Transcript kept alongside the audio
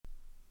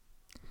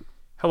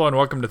Hello and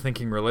welcome to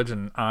Thinking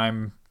Religion.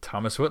 I'm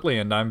Thomas Whitley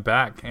and I'm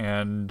back,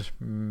 and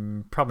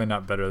probably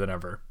not better than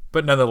ever,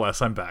 but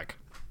nonetheless, I'm back.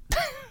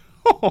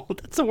 Oh,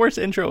 that's the worst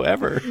intro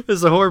ever. This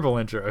is a horrible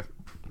intro.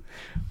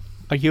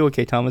 Are you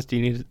okay, Thomas? Do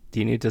you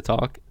need to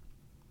talk?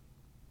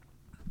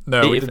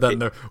 No, we did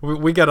that.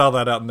 We got all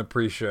that out in the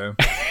pre-show.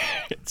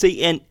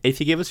 See, and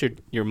if you give us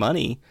your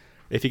money,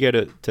 if you go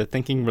to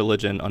Thinking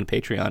Religion on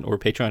Patreon or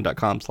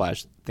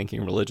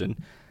patreon.com/Thinking Religion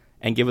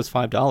and give us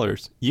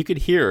 $5, you could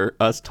hear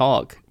us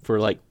talk for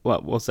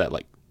what's that,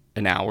 like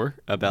an hour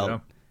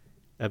about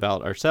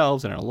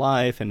ourselves and our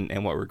life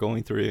and what we're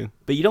going through.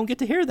 But you don't get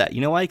to hear that.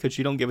 You know why? Because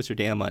you don't give us your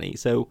damn money.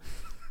 So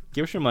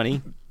give us your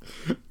money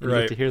and you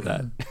get to hear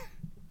that.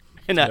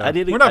 And yeah.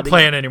 We're not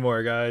playing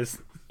anymore, guys.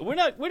 We're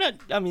not.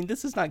 I mean,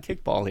 this is not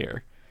kickball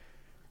here.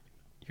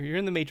 You're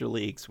in the major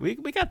leagues. We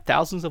got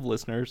thousands of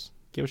listeners.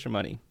 Give us your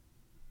money.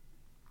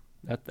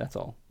 That's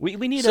all. We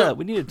need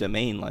a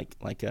domain like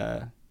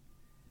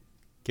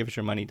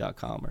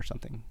giveusyourmoney.com or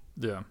something.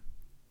 Yeah.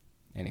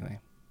 Anyway,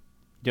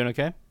 doing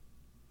okay?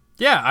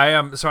 Yeah, I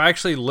am. So I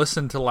actually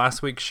listened to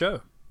last week's show.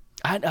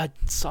 I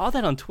saw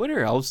that on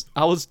Twitter. I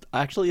was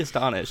actually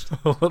astonished.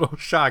 A little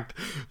shocked.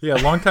 Yeah,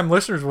 longtime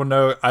listeners will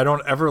know I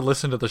don't ever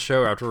listen to the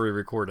show after we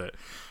record it.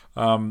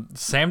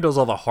 Sam does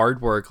all the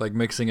hard work, like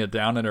mixing it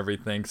down and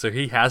everything, so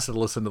he has to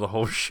listen to the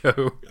whole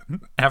show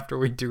after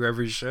we do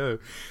every show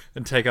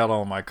and take out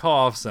all of my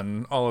coughs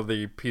and all of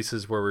the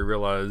pieces where we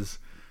realize,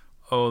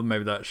 oh,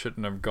 maybe that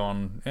shouldn't have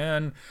gone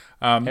in.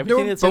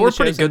 Everything that's in the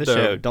show is in the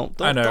show.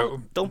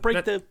 Don't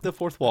break the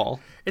fourth wall.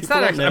 It's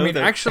not actually. I mean,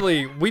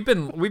 actually, we've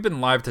been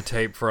live to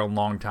tape for a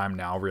long time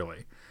now,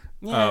 really.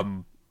 Yeah.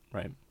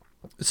 Right.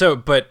 So,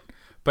 but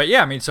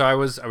yeah, I mean, so I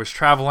was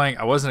traveling.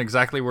 I wasn't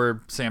exactly where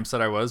Sam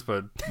said I was,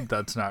 but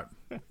that's not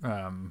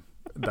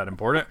that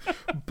important.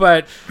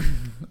 But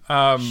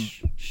yeah,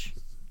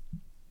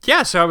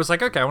 so I was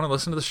like, okay, I want to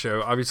listen to the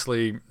show.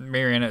 Obviously,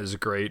 Mariana is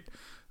great.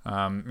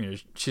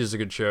 She does a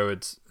good show.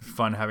 It's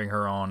fun having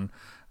her on.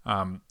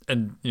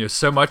 And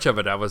so much of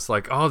it, I was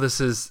like, oh, I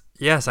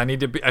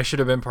should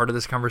have been part of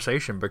this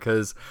conversation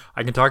because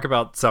I can talk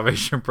about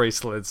salvation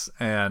bracelets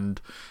and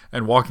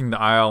walking the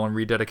aisle and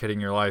rededicating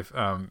your life.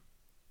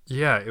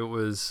 Yeah, it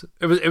was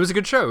a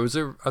good show.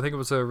 I think it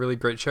was a really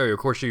great show. Of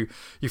course, you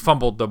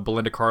fumbled the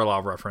Belinda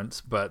Carlisle reference,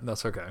 but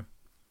that's okay.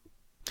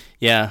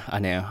 Yeah, I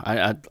know.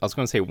 I was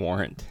going to say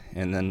warrant,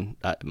 and then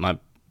my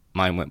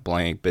mind went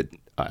blank, but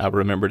I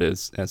remembered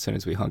as soon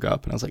as we hung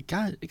up, and I was like,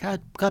 God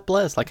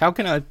bless. Like, how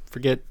can I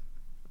forget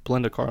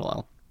Belinda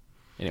Carlisle?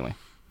 Anyway.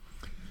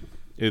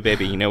 Ooh,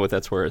 baby, you know what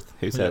that's worth.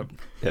 Who said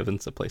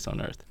heaven's a place on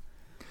earth?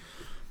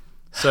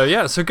 So,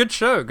 yeah, good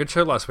show. Good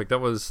show last week.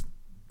 That was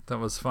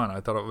fun.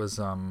 I thought it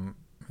was,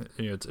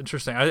 it's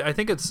interesting. I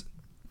think it's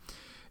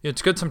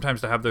good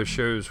sometimes to have those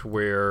shows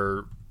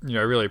where, I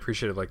really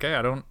appreciate it. Like, hey,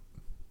 I don't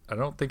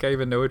think I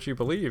even know what you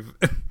believe.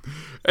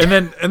 and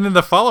then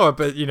the follow-up,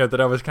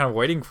 that I was kind of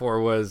waiting for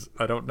was,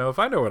 I don't know if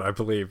I know what I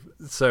believe.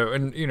 So,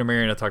 and,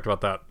 Mariana talked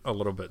about that a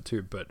little bit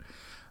too, but,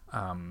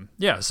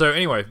 yeah. So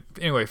anyway,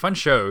 fun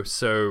show.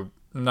 So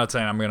I'm not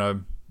saying I'm going to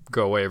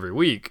go away every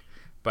week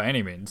by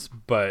any means,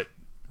 but,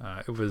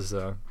 it was,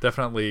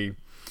 definitely,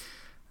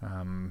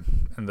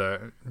 and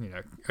a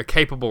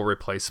capable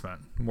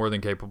replacement, more than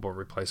capable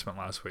replacement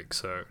last week.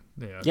 So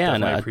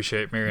definitely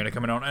appreciate Mariana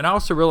coming on. And I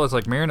also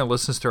realized Mariana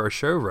listens to our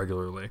show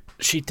regularly.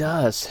 She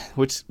does,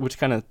 which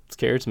kind of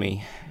scares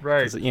me,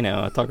 right?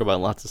 I talk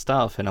about lots of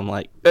stuff, and I'm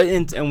like,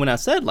 and when I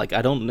said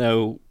I don't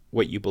know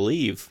what you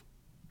believe,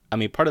 I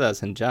mean part of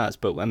that's unjust,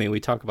 but I mean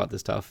we talk about this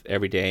stuff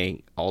every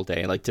day, all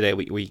day. Like today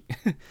we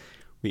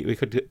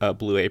cooked a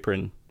Blue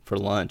Apron for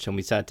lunch, and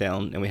we sat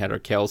down and we had our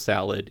kale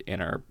salad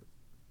and our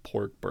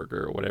pork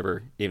burger or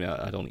whatever, even though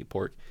I don't eat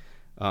pork,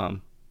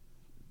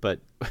 but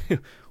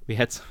we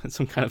had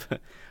some kind of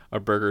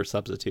a burger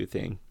substitute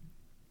thing,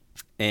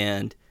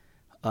 and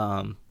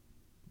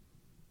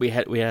we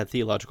had a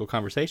theological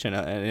conversation,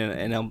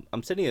 and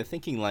I'm sitting there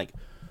thinking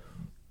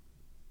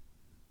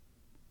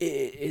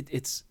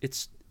it's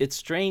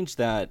strange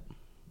that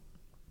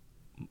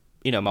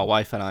my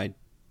wife and I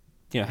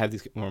have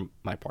these, or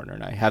my partner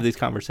and I have these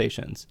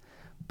conversations,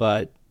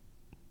 but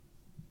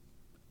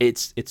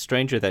it's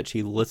stranger that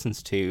she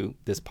listens to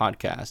this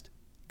podcast,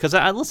 because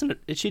I listen to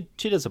she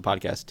does a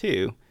podcast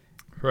too,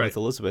 right, with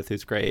Elizabeth,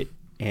 who's great,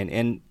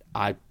 and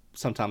I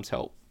sometimes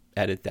help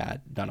edit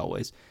that, not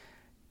always,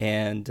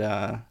 and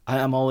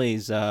I'm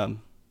always I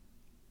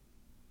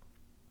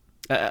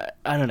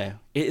don't know.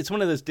 It's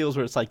one of those deals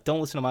where it's like,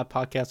 don't listen to my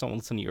podcast, don't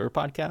listen to your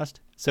podcast.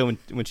 So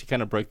when she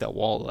kind of broke that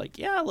wall,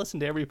 I listen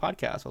to every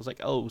podcast. I was like,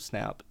 oh,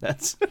 snap.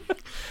 That's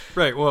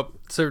right. Well,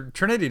 so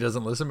Trinity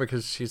doesn't listen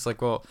because she's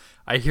like, well,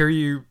 I hear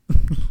you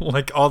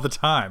all the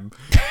time.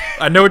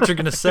 I know what you're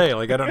going to say.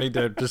 I don't need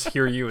to just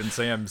hear you and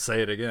Sam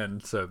say it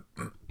again. So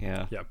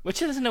yeah. But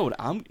she doesn't know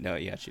what no,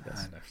 yeah, she does.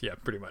 I know. Yeah,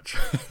 pretty much.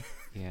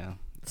 Yeah.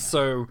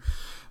 So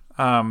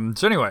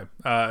anyway,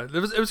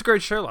 it was a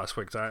great show last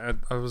week.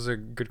 It was a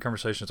good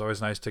conversation. It's always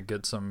nice to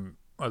get some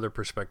other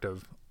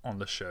perspective on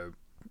the show.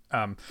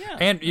 And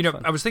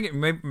I was thinking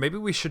maybe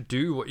we should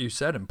do what you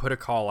said and put a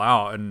call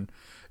out, and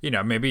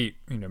maybe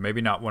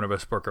not one of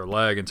us broke our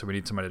leg, and so we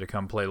need somebody to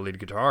come play lead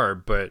guitar,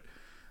 but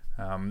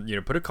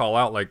put a call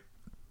out like,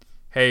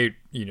 hey,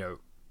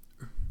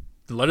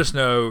 let us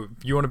know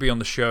if you want to be on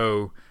the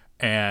show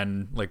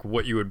and like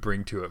what you would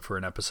bring to it for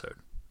an episode.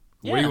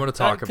 What do you want to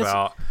talk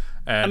about?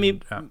 And I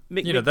mean,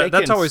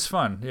 that's always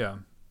fun. Yeah.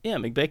 Yeah,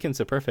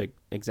 McBacon's a perfect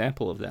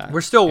example of that.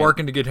 We're still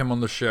working to get him on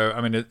the show. I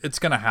mean, it's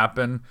going to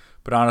happen,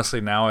 but honestly,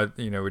 now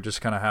we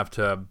just kind of have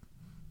to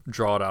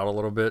draw it out a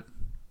little bit.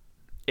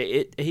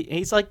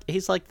 He's like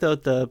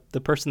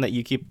the person that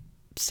you keep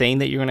saying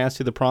that you're going to ask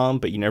to the prom,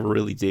 but you never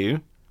really do,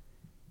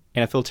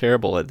 and I feel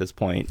terrible at this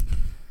point.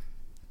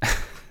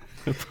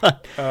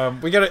 But,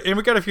 we got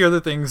a few other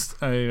things,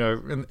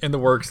 in the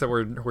works that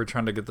we're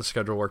trying to get the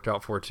schedule worked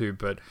out for too,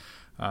 but.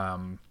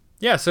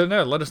 Yeah, so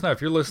no, let us know if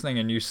you're listening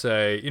and you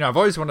say, I've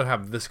always wanted to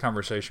have this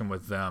conversation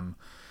with them.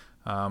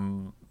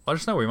 Let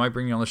us know. We might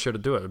bring you on the show to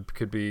do it. It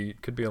could be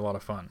a lot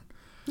of fun.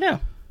 Yeah.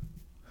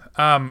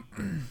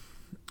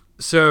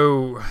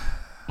 So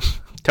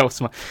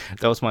that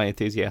was my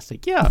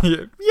enthusiastic. Yeah.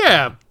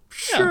 Yeah.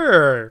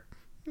 Sure.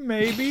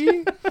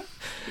 Maybe.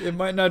 It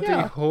might not be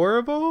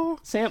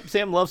horrible.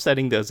 Sam loves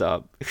setting those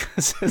up.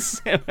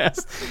 Sam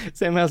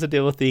has to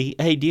deal with the,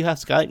 hey, do you have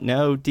Skype?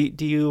 No.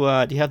 Do you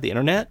have the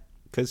internet?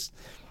 Because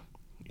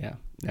yeah,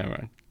 never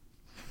mind.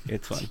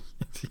 It's fun.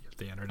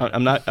 The internet.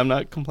 I'm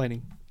not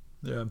complaining.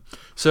 Yeah.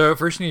 So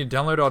first you need to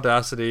download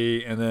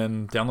Audacity and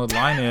then download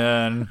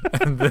Line-In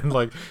and then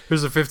like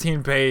here's a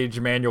 15-page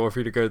manual for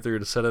you to go through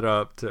to set it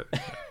up.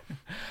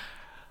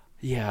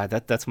 Yeah,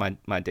 that's my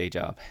day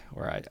job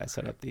where I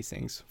set up these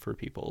things for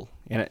people,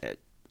 and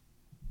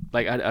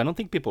I don't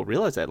think people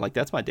realize that. Like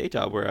that's my day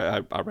job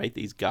where I write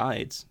these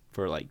guides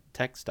for like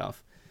tech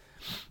stuff,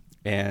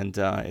 and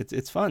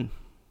it's fun.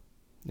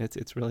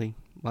 It's really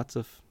lots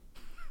of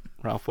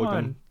Ralph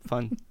Wiggum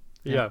fun.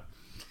 Yeah.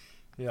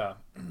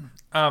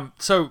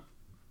 So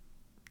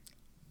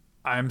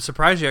I'm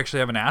surprised you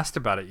actually haven't asked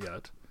about it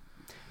yet.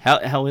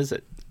 How is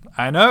it?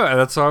 I know,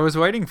 that's what I was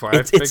waiting for.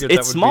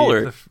 It's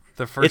smaller. Be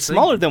the first it's thing.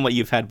 Smaller than what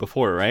you've had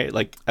before, right?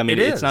 Like I mean,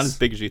 it's not as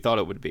big as you thought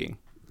it would be.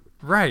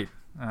 Right.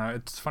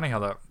 It's funny how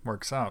that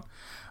works out.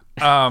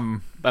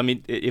 I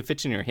mean, it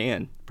fits in your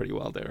hand pretty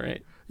well, though,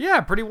 right?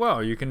 Yeah, pretty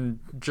well. You can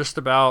just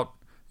about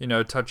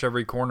touch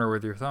every corner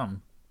with your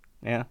thumb.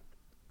 Yeah.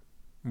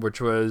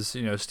 Which was,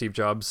 Steve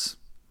Jobs'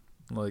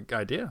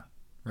 idea,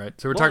 right?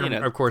 So we're talking,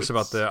 of course,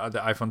 about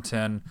the iPhone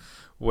 10,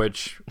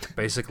 which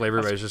basically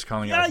everybody's just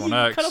calling it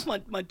iPhone X. Cut off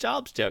my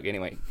Jobs joke.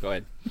 Anyway, go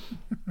ahead.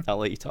 I'll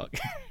let you talk.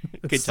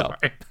 Good job.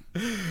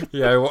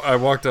 Yeah, I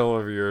walked all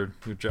over your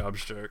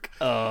Jobs joke.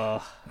 Yeah,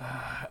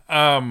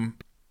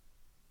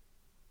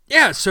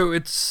 so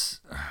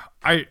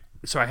I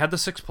had the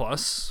 6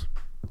 Plus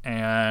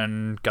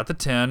and got the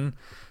 10.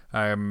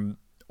 I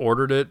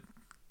ordered it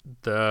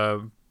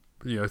the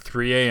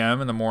 3 a.m.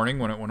 in the morning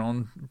when it went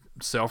on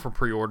sale for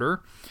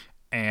pre-order,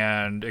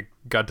 and it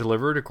got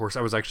delivered. Of course,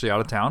 I was actually out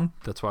of town.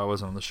 That's why I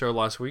wasn't on the show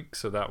last week.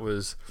 So that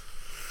was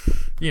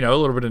a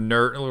little bit of a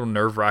little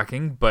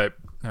nerve-wracking, but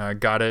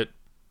got it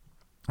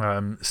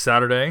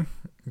Saturday.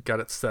 Got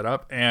it set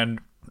up, and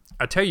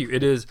I tell you,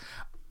 it is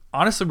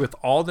honestly, with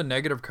all the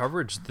negative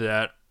coverage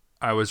that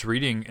I was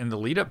reading in the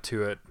lead up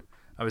to it,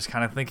 I was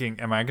kind of thinking,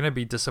 am I going to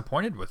be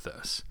disappointed with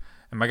this?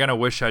 Am I going to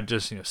wish I'd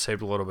just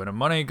saved a little bit of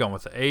money, gone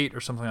with the 8 or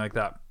something like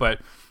that? But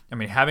I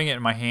mean, having it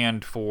in my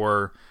hand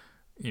for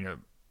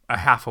a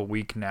half a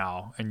week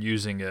now and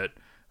using it,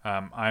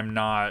 it's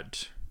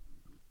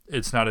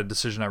not a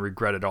decision I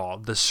regret at all.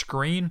 The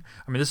screen,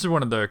 I mean, this is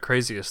one of the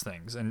craziest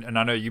things, and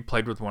I know you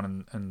played with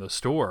one in the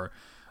store.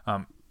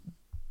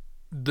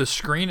 The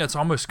screen, it's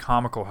almost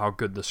comical how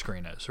good the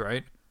screen is,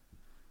 right?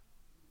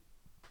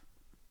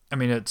 I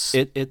mean, it's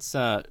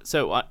so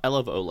I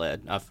love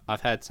OLED.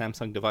 I've had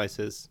Samsung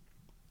devices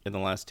in the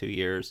last 2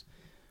 years.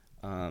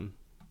 I'm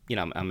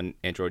an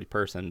Android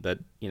person, but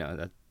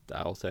that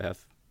I also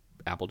have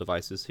Apple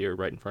devices here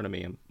right in front of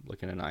me. I'm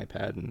looking at an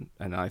iPad and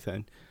an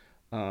iPhone.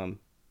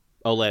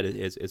 OLED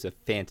is a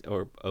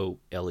or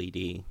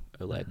OLED.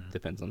 OLED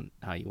depends on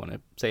how you want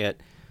to say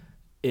it.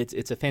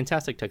 It's a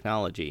fantastic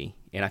technology,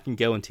 and I can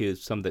go into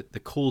some of the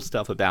cool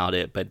stuff about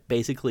it. But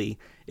basically,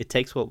 it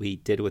takes what we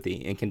did with the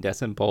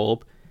incandescent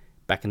bulb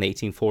back in the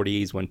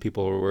 1840s when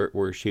people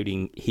were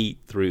shooting heat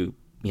through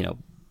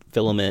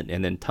filament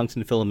and then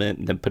tungsten filament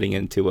and then putting it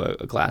into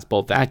a glass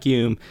bulb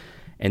vacuum,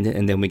 and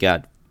then we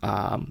got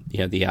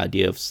the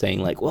idea of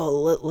saying like,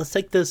 well, let's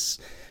take this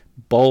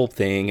bulb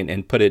thing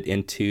and put it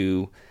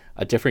into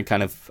a different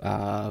kind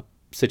of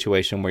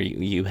situation where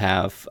you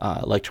have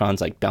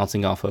electrons like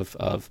bouncing off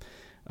of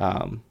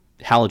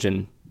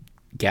halogen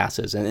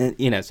gases,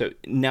 and so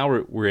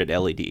now we're at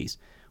LEDs,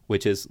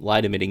 which is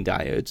light emitting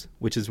diodes,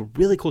 which is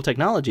really cool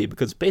technology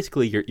because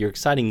basically you're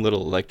exciting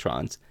little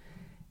electrons,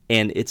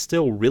 and it's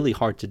still really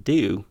hard to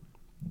do.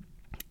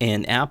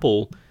 And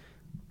Apple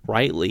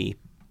rightly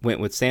went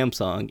with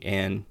Samsung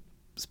and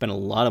spent a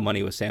lot of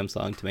money with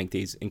Samsung to make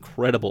these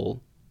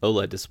incredible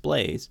OLED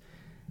displays.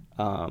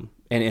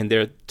 and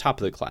they're top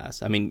of the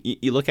class. I mean,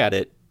 you look at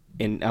it,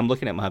 and I'm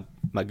looking at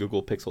my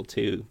Google Pixel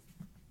 2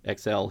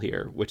 XL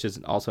here, which is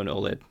also an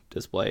OLED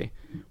display,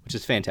 which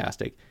is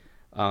fantastic.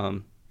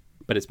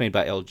 But it's made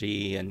by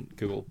LG, and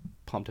Google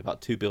pumped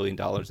about $2 billion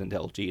into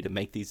LG to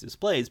make these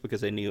displays because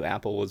they knew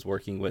Apple was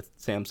working with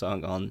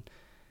Samsung on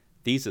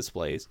these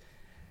displays.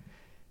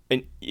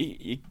 And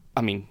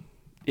I mean,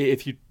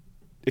 if you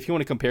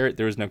want to compare it,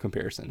 there is no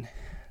comparison.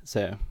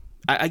 So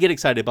I get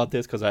excited about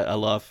this because I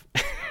love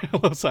I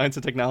love science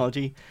and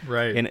technology,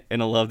 right?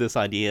 And I love this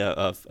idea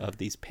of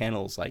these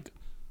panels like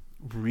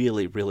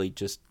really, really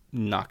just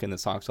knocking the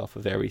socks off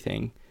of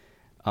everything.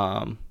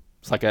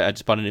 It's like I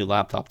just bought a new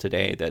laptop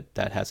today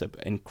that has an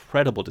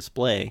incredible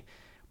display,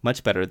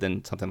 much better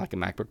than something like a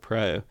MacBook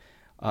Pro.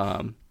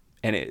 And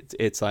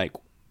it's like,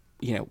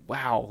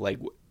 wow, like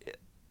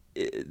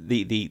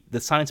the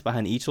science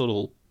behind each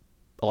little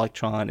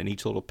electron and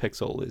each little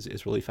pixel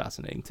is really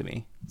fascinating to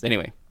me.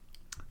 Anyway.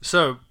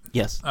 So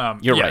yes,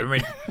 you're right. I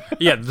mean,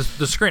 yeah,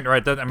 the screen,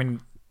 right?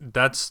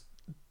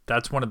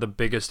 That's one of the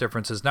biggest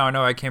differences. Now I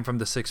know I came from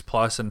the 6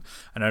 Plus, and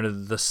I know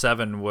the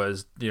 7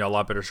 was a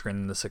lot better screen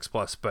than the 6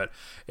 Plus, but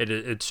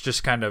it's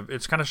just kind of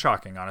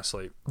shocking,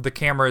 honestly. The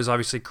camera is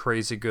obviously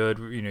crazy good.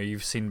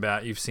 You've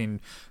seen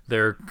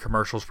their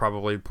commercials,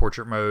 probably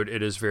portrait mode.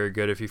 It is very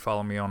good. If you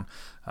follow me on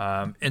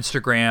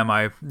Instagram,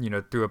 I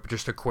threw up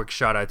just a quick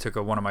shot. I took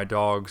one of my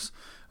dogs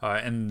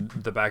in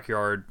the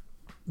backyard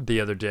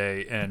the other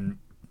day, and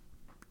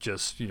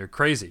just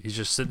crazy. He's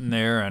just sitting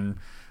there and.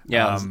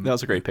 Yeah, that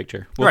was a great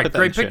picture. We'll put that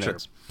great picture.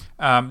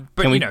 But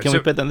can we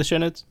put that in the show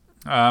notes?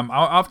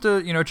 I'll have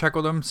to check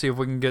with them, see if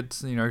we can get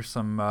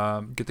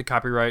some get the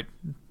copyright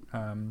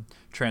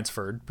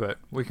transferred, but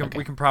we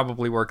can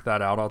probably work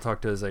that out. I'll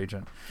talk to his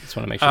agent. Just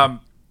want to make sure.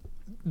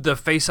 The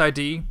Face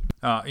ID,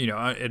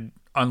 it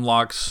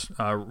unlocks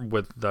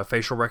with the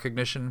facial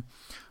recognition,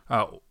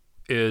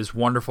 is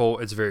wonderful.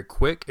 It's very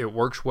quick. It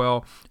works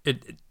well.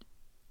 It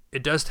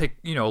does take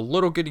a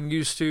little getting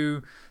used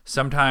to.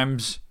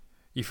 Sometimes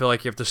you feel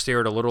like you have to stare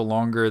at a little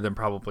longer than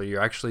probably you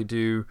actually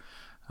do.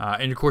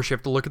 And, of course, you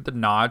have to look at the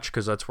notch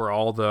because that's where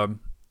all the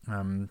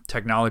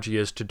technology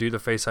is to do the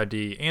Face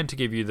ID and to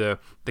give you the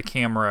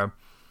camera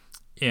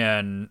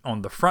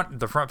on the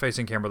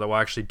front-facing camera that will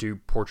actually do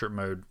portrait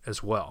mode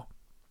as well.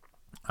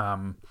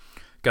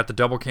 Got the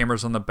double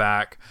cameras on the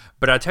back.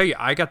 But I tell you,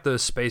 I got the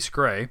space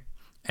gray,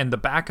 and the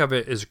back of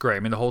it is gray. I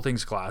mean, the whole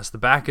thing's glass. The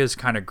back is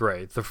kind of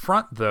gray. The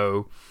front,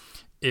 though,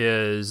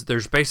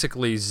 there's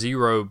basically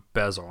zero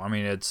bezel. I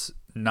mean, it's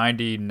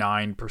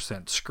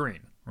 99%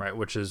 screen, right?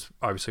 Which is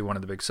obviously one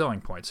of the big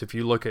selling points. If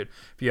you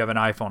have an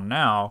iPhone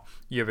now,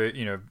 you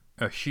have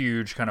a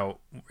huge kind of,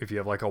 if you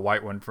have like a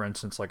white one, for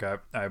instance, like I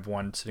have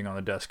one sitting on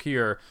the desk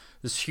here,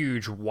 this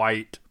huge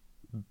white,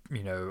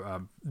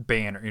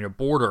 band,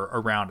 border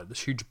around it,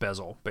 this huge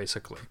bezel,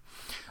 basically.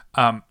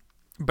 But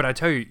I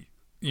tell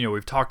you,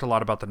 we've talked a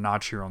lot about the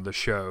notch here on the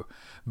show,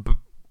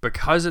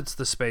 because it's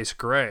the space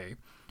gray,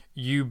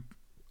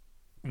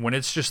 when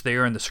it's just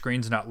there and the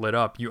screen's not lit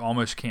up, you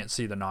almost can't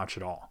see the notch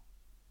at all,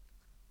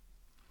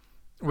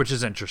 which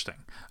is interesting.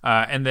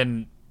 And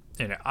then,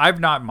 I've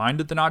not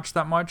minded the notch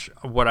that much.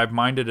 What I've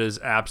minded is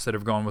apps that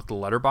have gone with the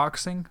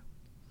letterboxing.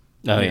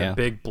 Oh, yeah.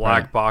 Big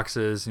black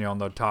boxes, on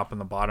the top and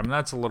the bottom. And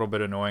that's a little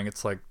bit annoying.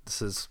 It's like, this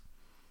is,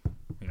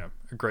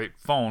 a great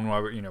phone.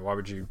 Why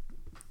would you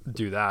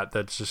do that?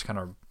 That's just kind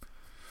of,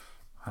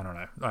 I don't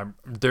know.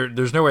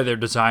 There's no way their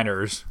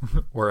designers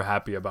were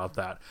happy about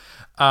that.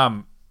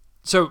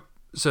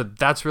 So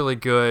that's really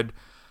good.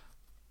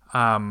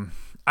 I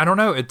don't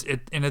know.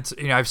 It's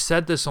I've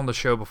said this on the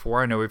show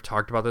before. I know we've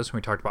talked about this when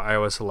we talked about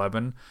iOS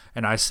 11,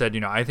 and I said,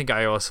 I think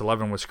iOS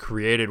 11 was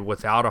created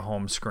without a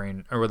home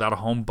screen or without a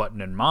home button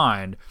in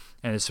mind,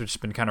 and it's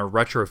just been kind of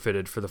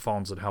retrofitted for the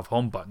phones that have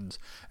home buttons.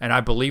 And I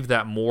believe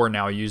that more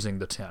now using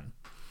the 10.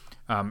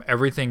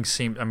 Everything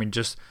seemed,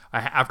 just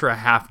after a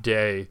half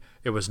day,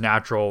 it was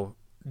natural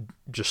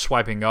just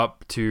swiping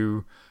up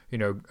to,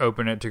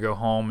 open it to go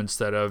home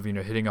instead of,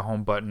 hitting a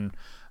home button.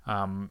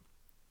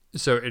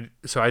 So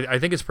I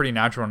think it's pretty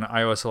natural, and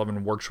iOS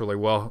 11 works really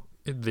well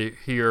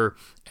here.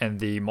 And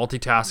the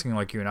multitasking,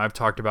 like you and I've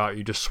talked about,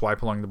 you just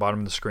swipe along the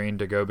bottom of the screen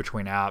to go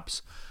between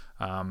apps,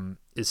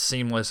 is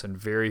seamless and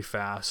very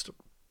fast.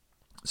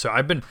 So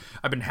I've been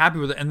happy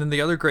with it. And then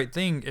the other great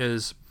thing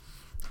is,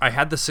 I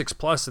had the 6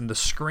 Plus, and the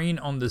screen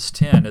on this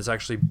 10 is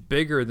actually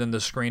bigger than the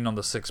screen on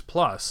the 6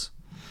 Plus,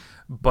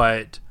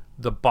 but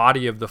the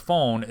body of the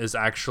phone is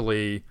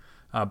actually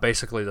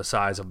basically the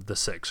size of the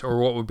 6, or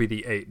what would be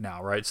the 8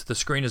 now, right? So the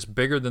screen is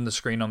bigger than the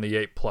screen on the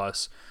 8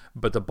 Plus,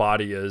 but the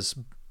body is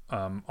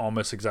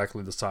almost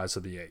exactly the size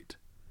of the 8.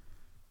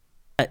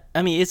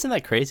 I mean, isn't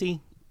that crazy?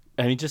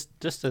 I mean, just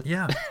to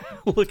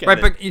look at right,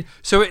 it. But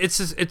so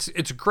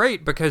it's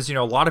great because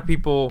a lot of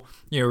people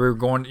a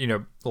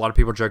lot of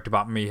people joked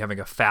about me having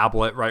a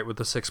phablet, right, with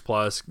the 6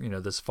 Plus,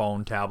 this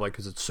phone tablet,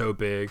 because it's so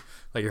big,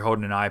 like you're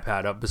holding an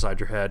iPad up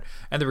beside your head,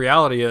 and the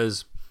reality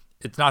is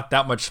it's not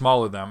that much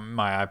smaller than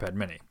my iPad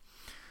Mini.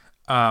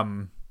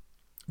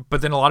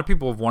 But then a lot of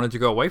people have wanted to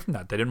go away from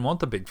that. They didn't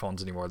want the big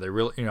phones anymore. They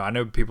really, I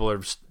know people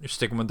are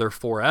sticking with their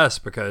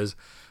 4S because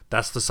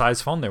that's the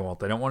size phone they want.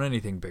 They don't want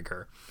anything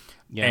bigger.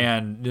 Yeah.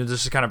 And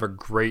this is kind of a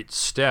great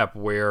step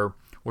where,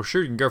 well,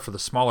 sure, you can go for the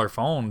smaller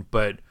phone,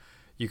 but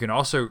you can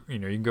also, you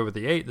can go with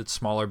the 8 that's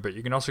smaller, but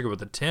you can also go with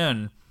the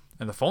 10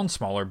 and the phone's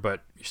smaller,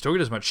 but you still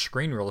get as much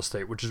screen real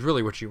estate, which is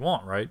really what you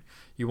want, right?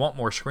 You want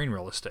more screen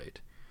real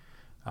estate.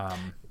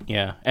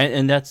 Yeah,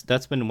 and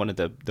that's been one of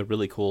the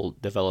really cool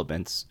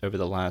developments over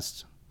the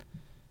last,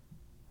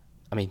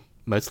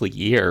 mostly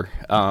year,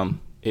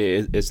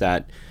 is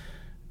that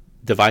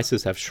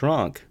devices have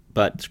shrunk,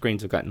 but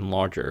screens have gotten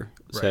larger.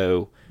 Right.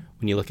 So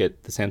when you look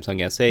at the Samsung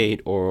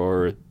S8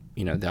 or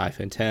the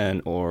iPhone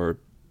 10 or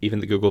even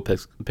the Google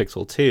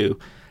Pixel 2,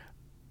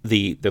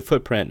 the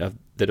footprint of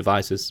the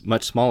device is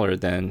much smaller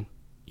than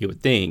you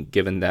would think,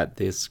 given that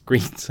the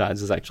screen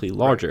size is actually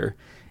larger.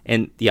 Right.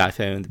 And the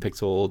iPhone, the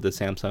Pixel, the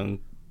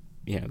Samsung,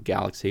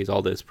 Galaxies,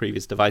 all those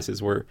previous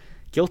devices were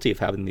guilty of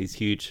having these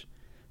huge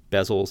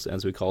bezels,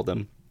 as we call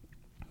them.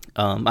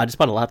 I just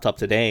bought a laptop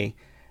today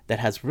that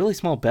has really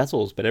small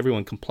bezels, but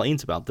everyone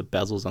complains about the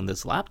bezels on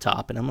this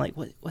laptop, and I'm like,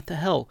 what the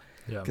hell?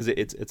 Because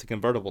it's a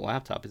convertible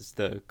laptop. It's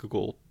the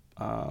Google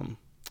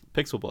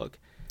Pixelbook,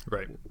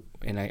 right?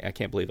 And I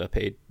can't believe I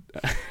paid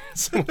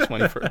so much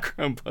money for a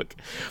Chromebook,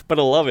 but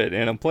I love it,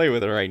 and I'm playing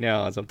with it right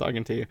now as I'm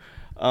talking to you.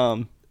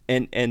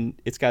 And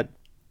it's got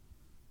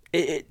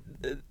the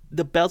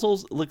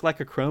bezels look like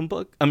a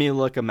Chromebook.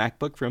 Like a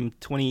MacBook from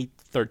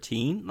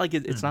 2013. Like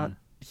it's not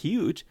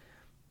huge,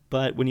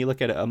 but when you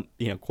look at a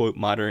quote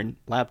modern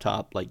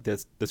laptop like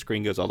this, the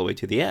screen goes all the way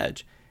to the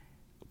edge.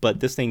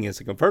 But this thing is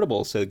a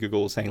convertible, so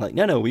Google was saying like,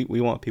 no,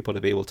 we want people to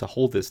be able to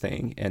hold this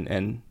thing,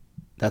 and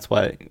that's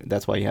why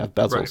you have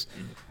bezels, right.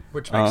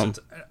 Which makes sense.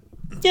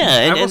 Yeah,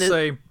 and I will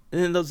say,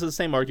 and those are the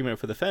same argument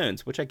for the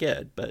phones, which I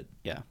get, but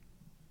yeah.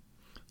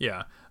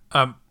 Yeah.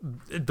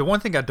 The one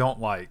thing I don't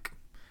like,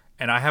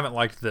 and I haven't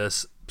liked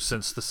this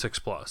since the 6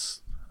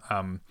 Plus,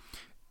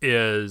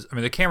 is,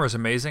 the camera's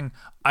amazing.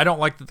 I don't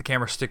like that the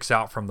camera sticks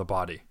out from the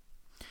body.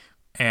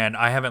 And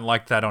I haven't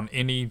liked that on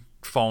any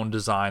phone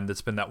design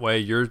that's been that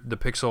way. The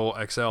Pixel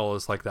XL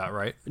is like that,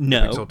 right?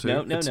 No, Pixel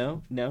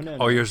 2? No.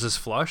 Oh, yours is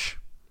flush?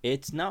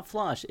 It's not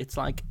flush. It's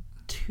like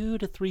 2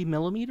 to 3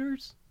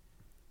 millimeters.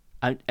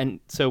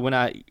 So when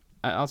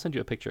I'll send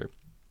you a picture.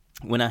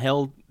 When I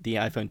held the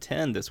iPhone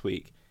 10 this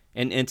week,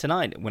 and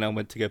tonight when I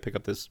went to go pick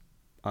up this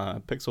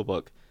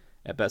Pixelbook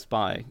at Best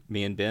Buy,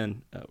 me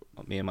and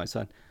my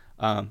son,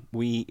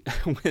 we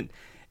went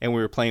and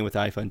we were playing with the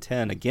iPhone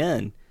 10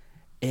 again,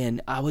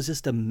 and I was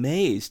just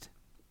amazed.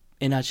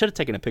 And I should have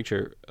taken a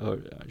picture,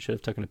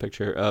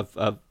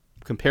 of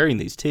comparing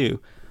these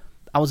two.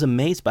 I was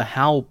amazed by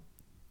how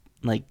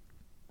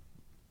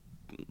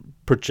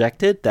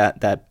projected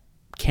that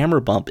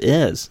camera bump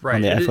is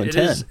on the iPhone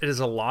 10. It is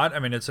a lot.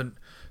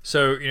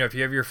 So if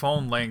you have your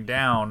phone laying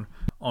down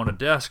on a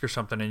desk or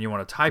something and you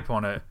want to type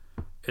on it,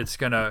 it's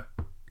gonna.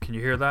 Can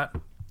you hear that?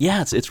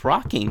 Yeah, it's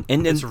rocking,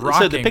 and it's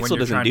rocking. So the Pixel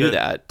doesn't do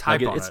that.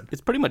 Type on it.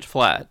 It's pretty much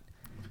flat.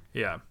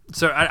 Yeah.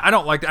 So I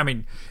don't like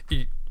that.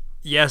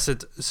 Yes,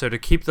 so to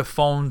keep the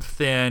phone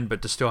thin,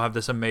 but to still have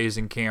this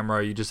amazing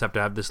camera, you just have to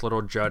have this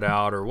little jut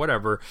out or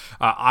whatever.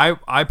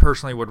 I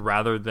personally would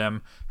rather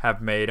them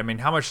have made.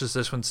 How much does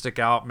this one stick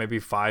out? Maybe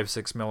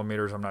 5-6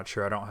 millimeters. I'm not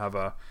sure. I don't have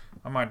a.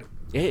 I might.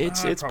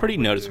 It's pretty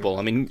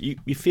noticeable.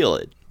 You feel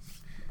it.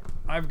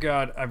 I've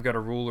got a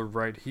ruler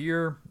right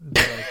here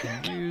that I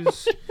can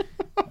use.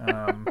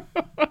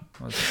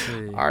 Let's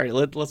see. All right,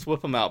 let's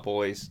whip them out,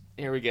 boys.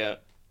 Here we go.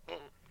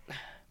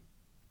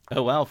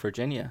 Oh wow,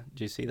 Virginia!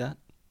 Did you see that?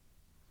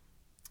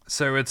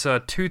 So it's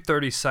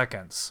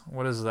 2/32.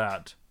 What is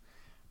that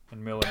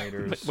in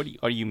millimeters?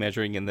 Are you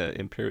measuring in the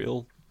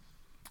imperial?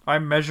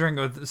 I'm measuring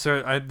with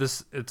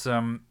it's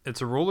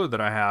a ruler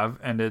that I have,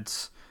 and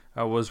it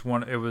was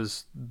one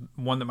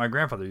that my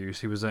grandfather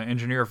used. He was an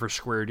engineer for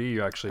Square D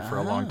actually for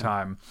a long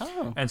time.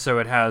 Oh. And so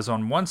it has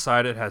on one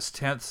side it has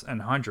tenths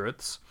and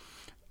hundredths,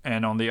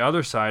 and on the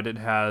other side it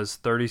has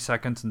 30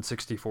 and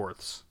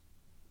 64ths.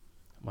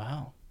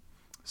 Wow.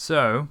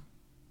 So,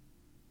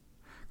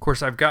 of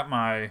course, I've got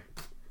my.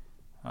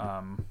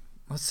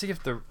 Let's see if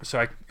so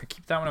I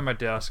keep that one on my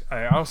desk.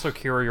 I also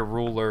carry a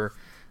ruler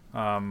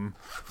in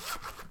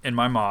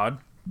my mod,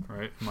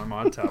 right? My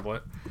mod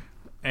tablet.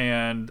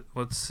 And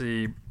let's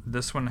see,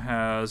 this one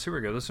has, here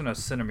we go, this one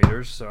has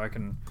centimeters, so I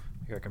can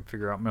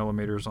figure out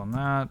millimeters on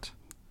that.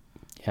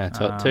 Yeah,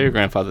 tell your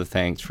grandfather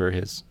thanks for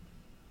his,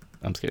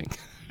 I'm just kidding.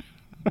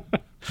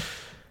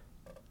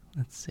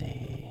 Let's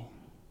see.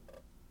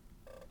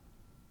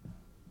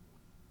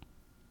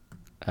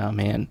 Oh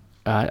man,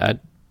 I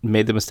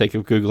made the mistake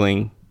of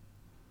Googling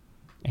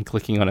and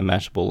clicking on a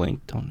Mashable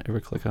link. Don't ever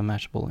click on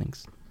Mashable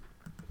links.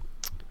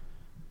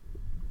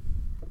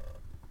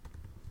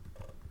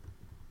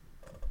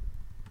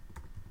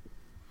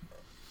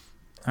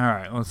 All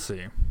right, let's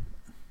see.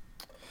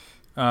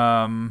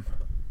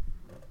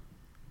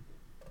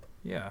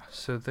 Yeah,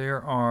 so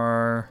there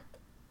are.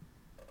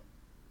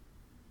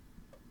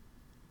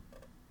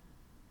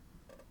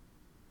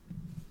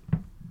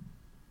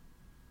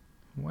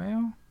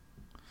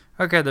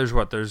 Okay, there's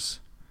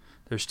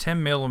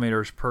 10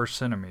 millimeters per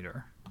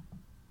centimeter.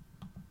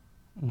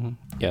 Mm-hmm.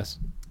 Yes.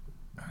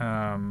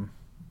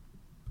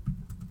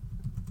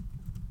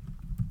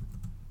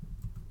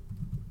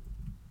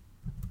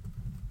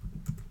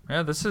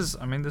 Yeah, this is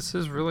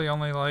really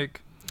only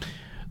like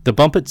The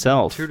bump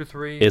itself 2 to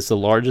 3 is the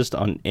largest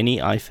on any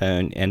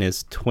iPhone and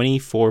is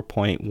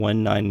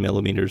 24.19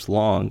 millimeters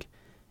long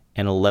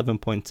and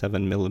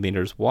 11.7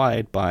 millimeters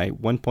wide by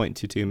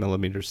 1.22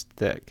 millimeters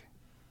thick.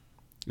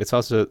 It's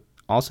also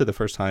the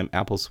first time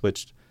Apple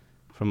switched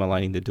from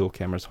aligning the dual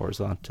cameras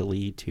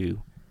horizontally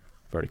to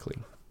vertically.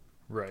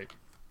 Right.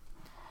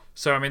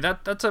 So I mean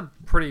that's a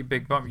pretty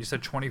big bump. You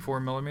said 24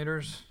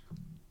 millimeters.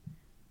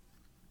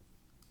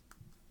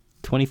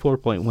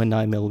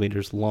 24.19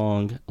 millimeters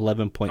long,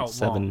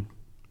 11.7 long.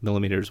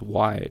 millimeters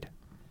wide.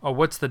 Oh,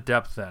 what's the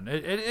depth then?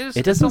 It is.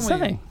 It doesn't it's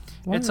only, say.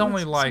 It's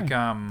only like say?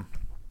 I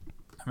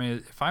mean,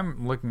 if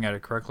I'm looking at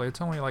it correctly,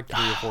 it's only like 3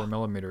 or 4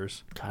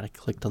 millimeters. God, I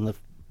clicked on the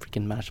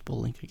freaking Mashable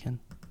link again.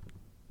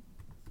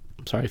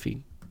 I'm sorry if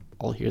you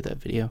all hear that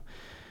video.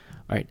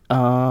 All right.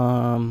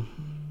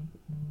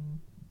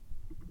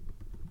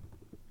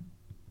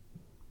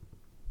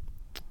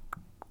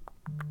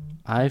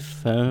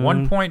 iPhone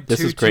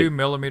 1.22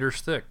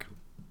 millimeters thick.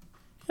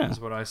 Yeah. Is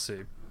what I see.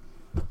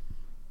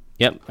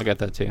 Yep, I got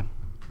that too.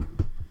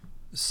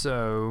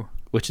 So,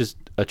 which is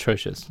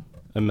atrocious,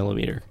 a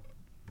millimeter.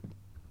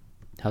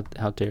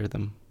 How dare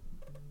them?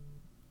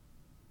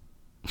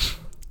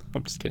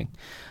 I'm just kidding.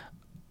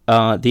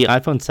 The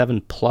iPhone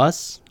 7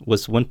 Plus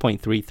was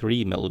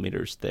 1.33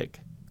 millimeters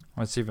thick.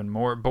 That's even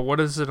more. But what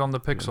is it on the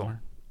Pixel?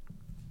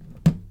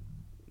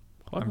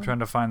 I'm trying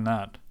to find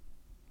that.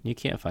 You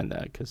can't find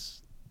that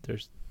because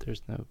there's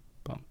no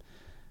bump.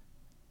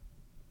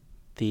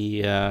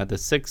 The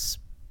 6S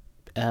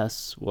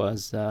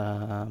was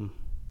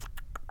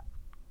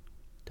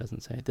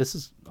doesn't say. This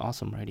is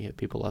awesome right here.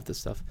 People love this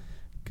stuff.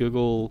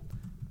 Google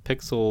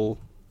Pixel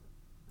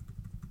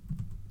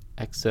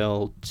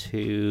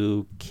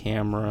XL2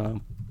 camera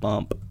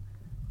bump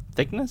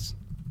thickness.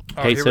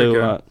 Oh, Okay, here so we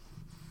go. you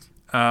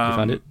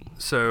found it?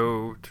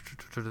 So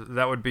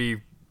that would be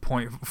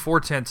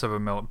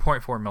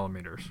 0.4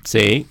 millimeters.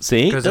 See,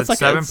 Because it's like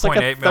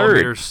 7.8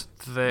 millimeters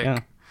thick,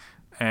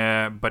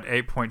 yeah. But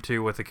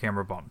 8.2 with the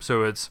camera bump.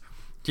 So it's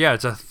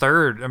a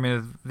third. I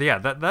mean, yeah,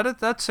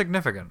 that's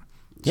significant.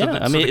 So yeah,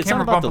 the, I mean, so the it's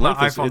camera not about bump the on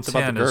the length, iPhone it's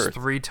about 10 the is girth.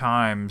 3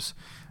 times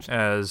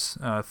as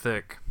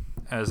thick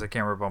as the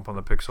camera bump on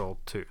the Pixel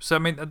 2. So I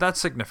mean, that's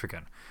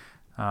significant.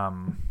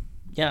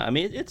 Yeah, I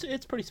mean,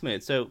 it's pretty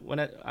smooth. So when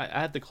I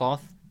had the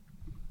cloth,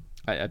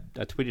 I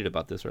tweeted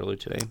about this earlier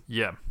today.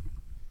 Yeah.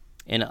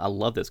 And I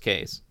love this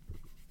case.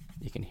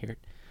 You can hear it.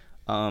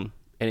 And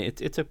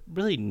it's a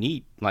really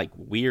neat, like,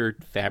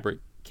 weird fabric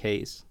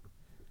case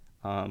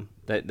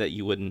that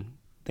you wouldn't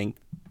think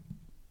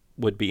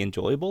would be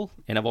enjoyable.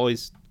 And I've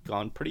always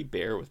gone pretty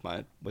bare with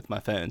my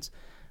phones.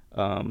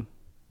 And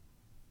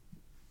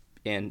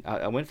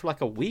I went for like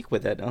a week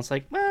with it. And I was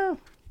like, well,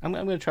 I'm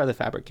going to try the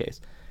fabric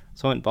case.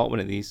 So I went and bought one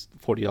of these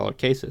 $40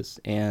 cases.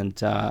 And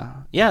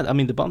yeah, I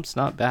mean, the bump's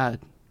not bad.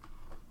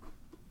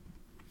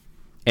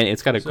 And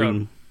it's got a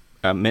green...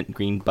 mint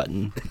green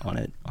button on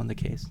it on the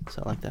case,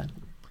 so I like that.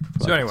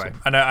 So anyway,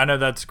 I know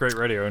that's great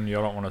radio, and you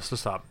don't want us to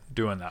stop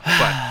doing that.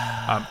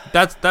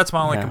 But that's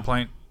my only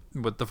complaint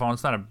with the phone.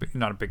 It's not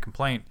a big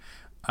complaint,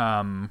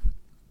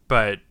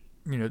 but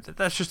you know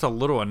that's just a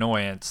little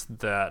annoyance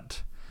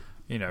that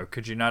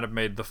could you not have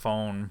made the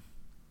phone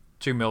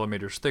 2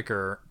 millimeters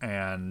thicker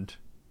or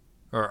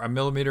 1.5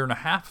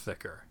 millimeters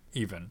thicker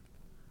even?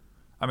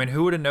 I mean,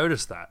 who would have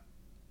noticed that?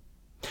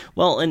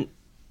 Well, and.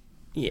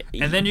 Yeah,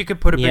 and then you could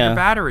put a bigger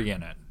battery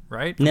in it,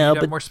 right? No,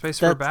 but more space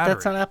for a battery.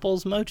 That's not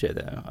Apple's mojo,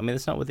 though. I mean,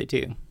 that's not what they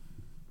do.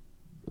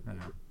 I know.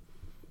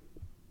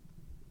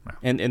 Well.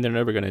 And they're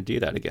never going to do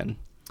that again.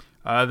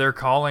 They're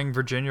calling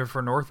Virginia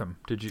for Northam.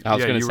 Did you? I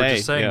was you were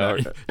just saying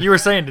that. You were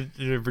saying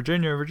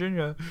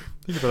Virginia.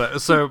 Think about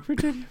that. So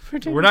Virginia.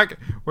 We're not.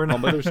 Oh,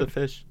 mother's a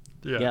fish.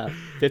 Yeah.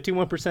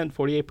 51%,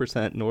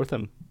 48%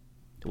 Northam.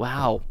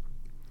 Wow.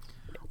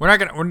 We're not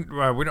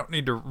gonna. We don't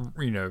need to,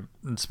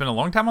 spend a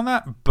long time on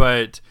that.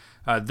 But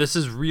this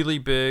is really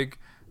big.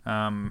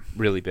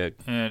 Really big.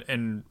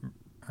 And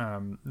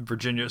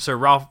Virginia. So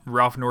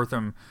Ralph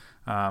Northam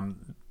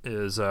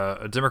is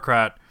a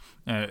Democrat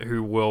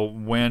who will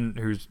win.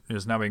 Who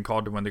is now being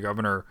called to win the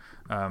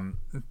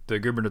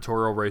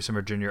gubernatorial race in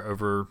Virginia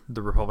over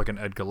the Republican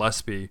Ed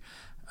Gillespie.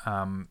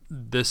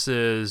 This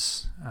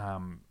is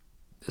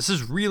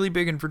really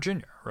big in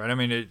Virginia, right? I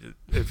mean,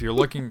 if you're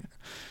looking.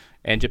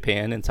 And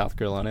Japan and South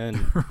Carolina and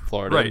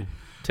Florida, right? And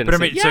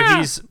Tennessee. But I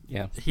mean,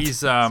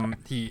 so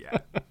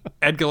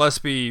Ed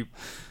Gillespie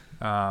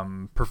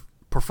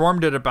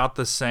performed at about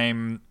the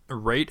same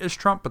rate as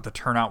Trump, but the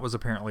turnout was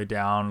apparently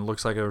down.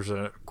 Looks like there was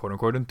a quote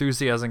unquote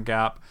enthusiasm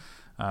gap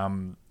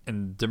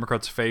in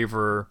Democrats'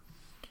 favor.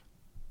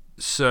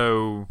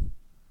 So,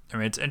 I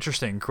mean, it's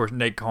interesting. Of course,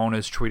 Nate Cohn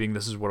is tweeting,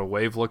 "This is what a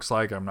wave looks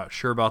like." I'm not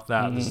sure about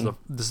that. Mm-hmm.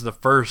 This is the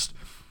first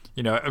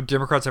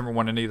Democrats haven't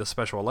won any of the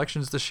special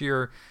elections this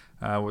year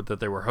that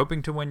they were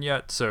hoping to win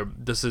yet. So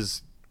this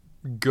is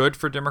good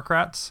for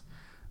Democrats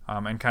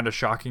and kind of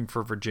shocking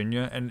for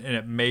Virginia. And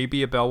it may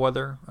be a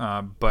bellwether,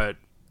 but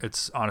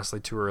it's honestly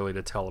too early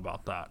to tell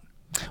about that.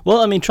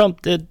 Well, I mean,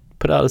 Trump did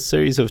put out a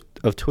series of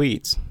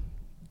tweets,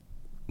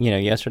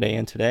 yesterday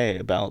and today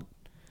about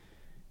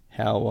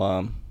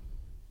how,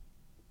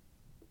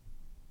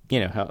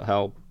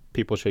 how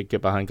people should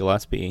get behind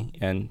Gillespie,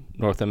 and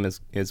Northam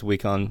is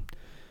weak on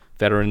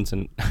veterans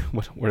and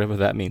whatever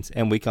that means,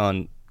 and weak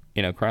on,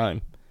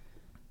 crime.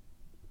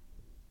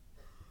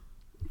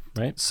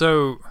 Right?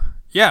 So,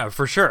 yeah,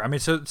 for sure. I mean,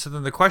 so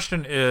then the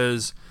question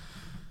is...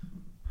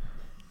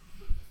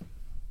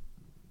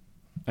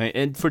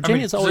 And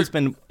Virginia's always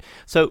been...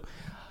 So,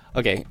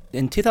 okay,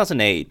 in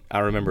 2008, I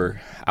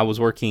remember I was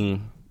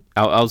working...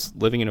 I was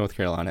living in North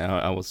Carolina.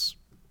 I was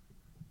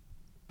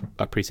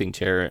a precinct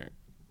chair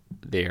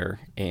there,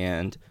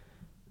 and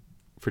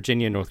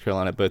Virginia and North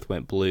Carolina both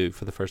went blue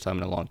for the first time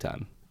in a long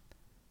time.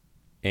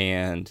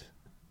 And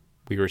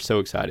we were so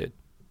excited.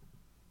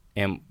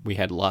 And we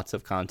had lots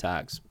of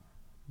contacts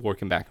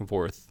working back and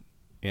forth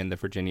in the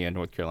Virginia and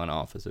North Carolina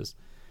offices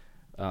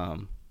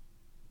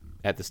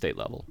at the state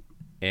level.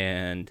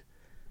 And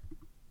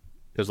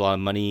there's a lot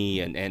of money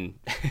and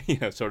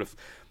sort of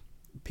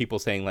people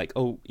saying like,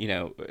 oh,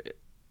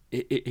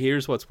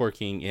 here's what's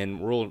working in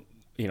rural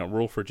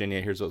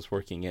Virginia. Here's what's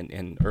working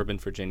in urban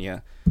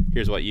Virginia.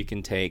 Here's what you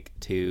can take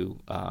to,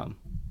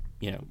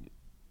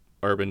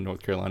 urban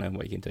North Carolina and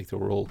what you can take to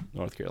rural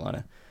North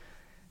Carolina.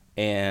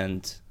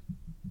 And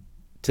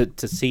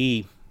to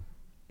see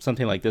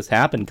something like this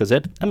happen, because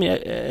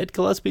Ed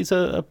Gillespie's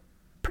a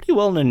pretty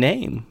well-known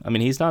name. I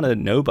mean, he's not a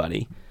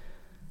nobody.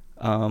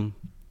 So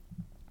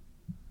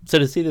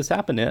to see this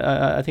happen,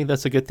 I think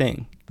that's a good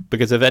thing.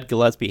 Because if Ed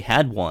Gillespie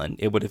had won,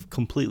 it would have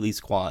completely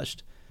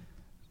squashed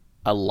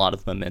a lot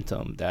of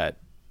momentum that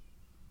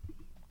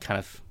kind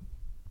of,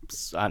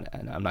 I'm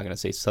not going to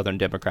say Southern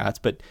Democrats,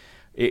 but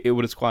it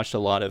would have squashed a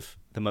lot of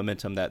the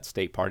momentum that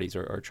state parties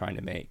are trying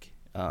to make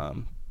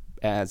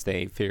as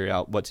they figure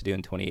out what to do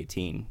in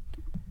 2018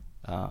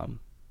 on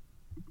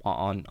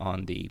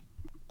the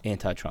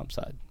anti-Trump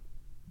side.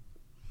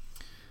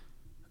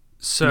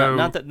 So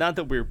not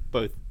that we're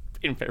both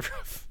in favor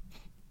of.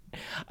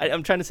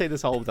 I'm trying to say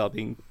this all without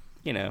being,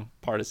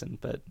 partisan,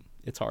 but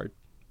it's hard.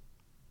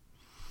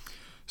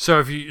 So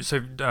if you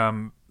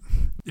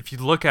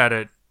look at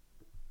it,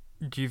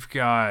 you've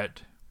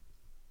got,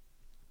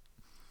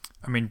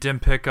 Dem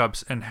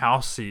pickups and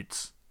House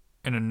seats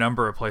in a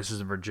number of places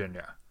in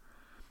Virginia.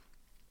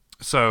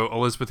 So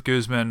Elizabeth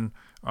Guzman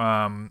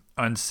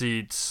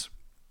unseats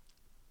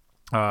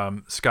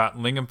Scott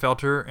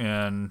Lingenfelter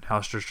in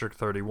House District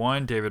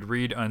 31. David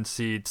Reed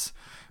unseats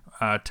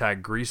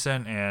Tag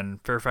Greason in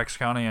Fairfax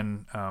County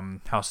in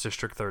House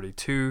District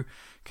 32.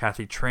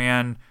 Kathy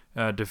Tran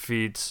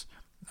defeats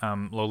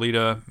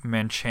Lolita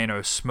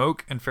Manchano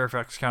Smoke in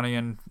Fairfax County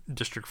in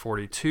District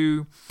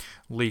 42.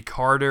 Lee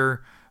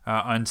Carter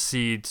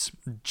unseats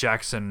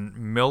Jackson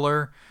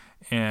Miller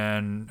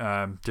in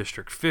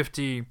District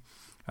 50.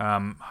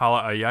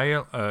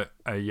 Hala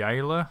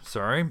Ayala,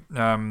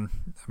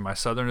 my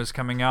Southern is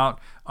coming out,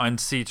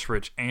 unseats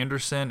Rich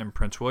Anderson in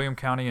Prince William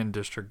County in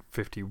District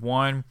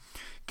 51.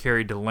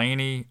 Carrie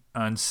Delaney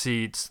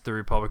unseats the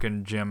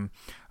Republican Jim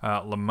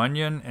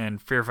LeMunyon in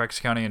Fairfax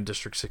County in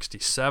District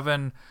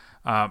 67.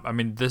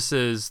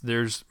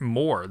 There's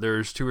more.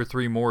 There's 2 or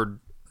 3 more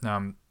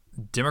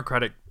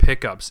Democratic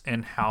pickups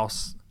in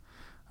House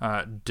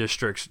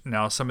districts.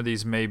 Now, some of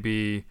these may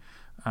be,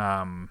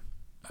 some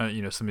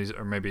of these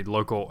are maybe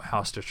local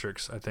House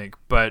districts, I think.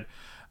 But,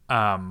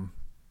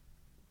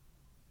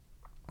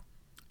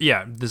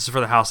 this is for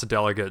the House of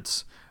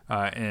Delegates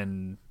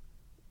in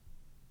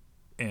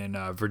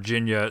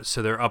Virginia.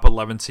 So they're up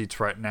 11 seats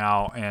right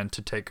now, and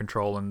to take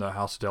control in the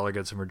House of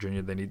Delegates in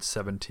Virginia, they need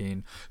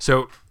 17.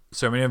 So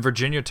in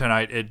Virginia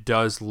tonight, it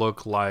does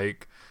look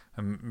like,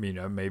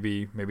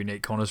 maybe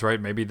Nate Cohn is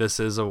right. Maybe this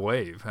is a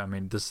wave.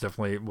 This is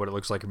definitely what it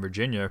looks like in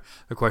Virginia.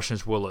 The question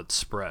is, will it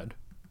spread?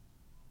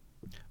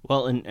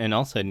 Well, and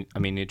also,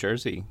 New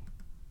Jersey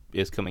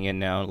is coming in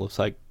now. It looks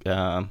like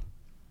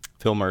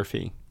Phil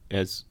Murphy,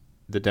 as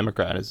the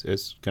Democrat,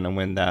 is going to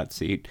win that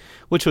seat,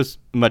 which was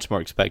much more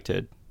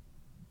expected,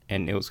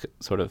 and it was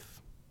sort of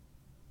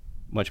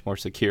much more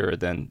secure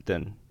than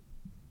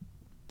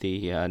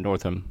the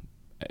Northam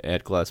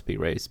Ed Gillespie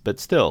race. But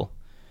still,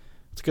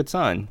 it's a good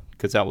sign,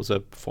 because that was a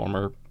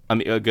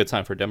good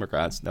sign for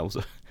Democrats. That was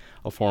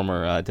a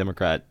former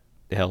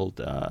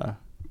Democrat-held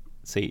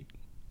seat.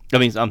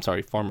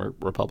 Former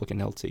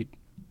Republican-held seat.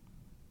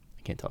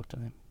 I can't talk to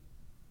him.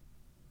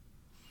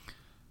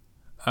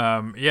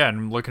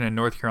 And looking in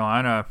North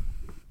Carolina,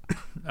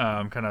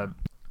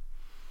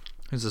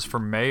 is this for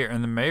mayor?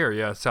 And the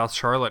mayor, South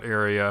Charlotte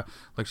area,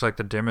 looks like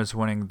the Dem is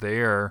winning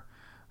there.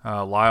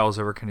 Lyles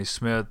over Kenny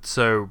Smith.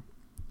 So,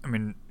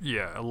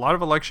 a lot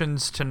of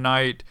elections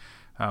tonight.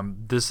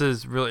 This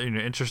is really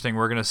interesting.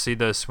 We're going to see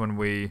this when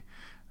we,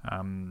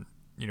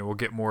 we'll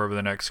get more over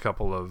the next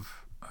couple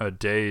of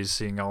days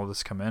seeing all of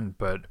this come in.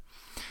 But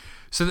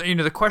so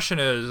the question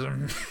is,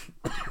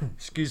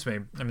 excuse me.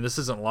 I mean, this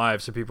isn't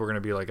live, so people are going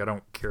to be like, I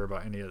don't care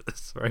about any of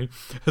this, right?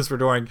 As we're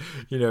doing,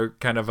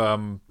 kind of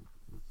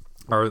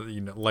our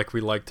like we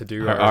like to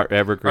do our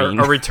evergreen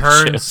our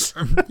returns,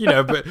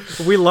 but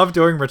we love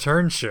doing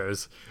return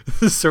shows,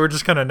 so we're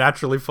just kind of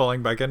naturally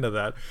falling back into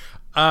that.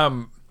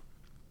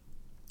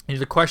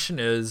 The question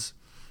is,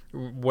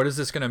 what is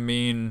this going to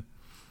mean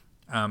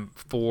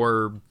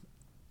for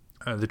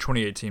the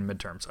 2018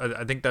 midterms?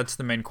 I think that's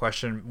the main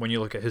question. When you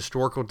look at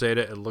historical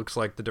data, it looks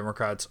like the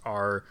Democrats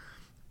are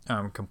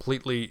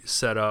completely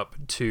set up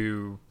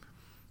to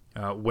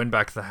win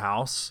back the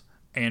House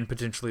and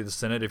potentially the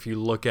Senate. If you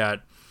look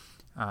at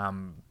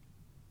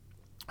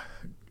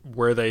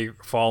where they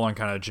fall on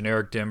kind of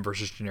generic Dem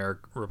versus generic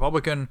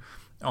Republican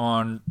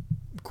on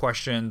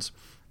questions,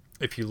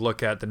 if you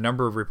look at the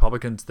number of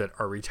Republicans that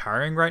are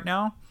retiring right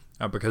now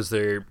because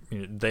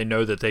they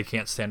know that they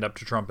can't stand up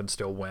to Trump and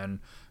still win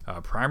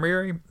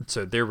primary,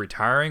 so they're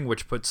retiring,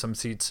 which puts some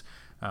seats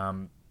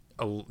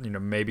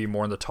maybe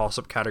more in the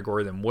toss-up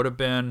category than would have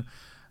been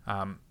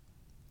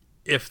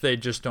if they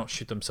just don't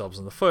shoot themselves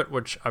in the foot,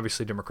 which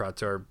obviously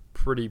Democrats are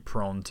pretty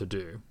prone to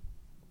do.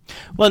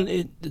 Well,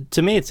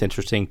 to me, it's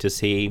interesting to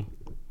see,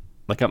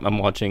 like I'm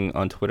watching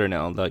on Twitter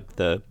now, like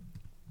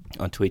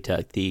on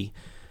TweetTech, the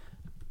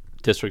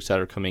districts that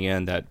are coming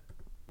in that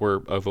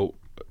were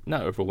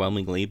not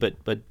overwhelmingly, but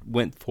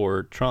went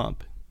for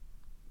Trump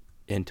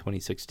in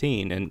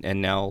 2016,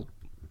 and now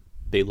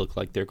they look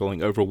like they're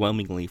going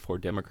overwhelmingly for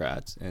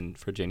Democrats in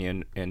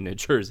Virginia and New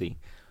Jersey,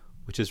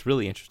 which is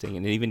really interesting,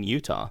 and even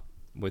Utah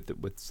with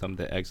some of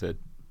the exit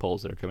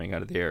polls that are coming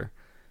out of there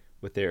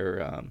with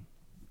their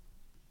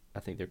I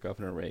think their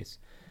governor race.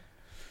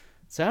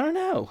 So I don't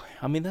know.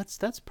 I mean, that's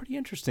pretty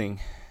interesting.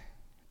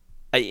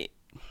 I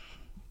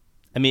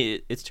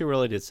mean, it's too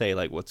early to say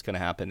like what's going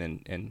to happen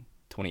in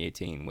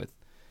 2018 with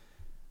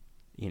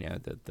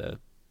the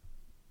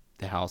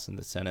House and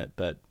the Senate,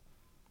 but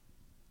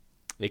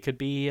it could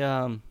be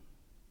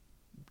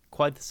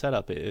quite the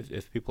setup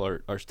if people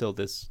are still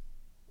this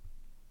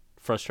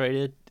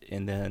frustrated,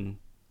 and then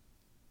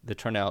the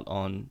turnout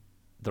on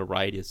the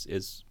right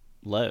is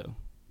low.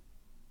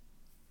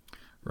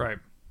 Right.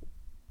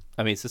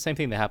 I mean, it's the same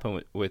thing that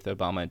happened with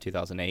Obama in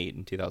 2008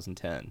 and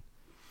 2010.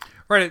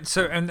 Right.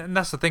 So, and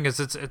that's the thing is,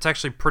 it's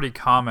actually pretty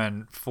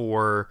common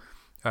for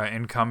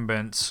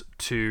incumbents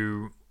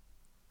to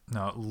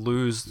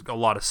lose a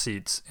lot of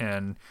seats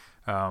in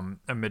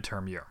a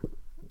midterm year.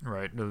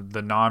 Right.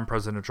 The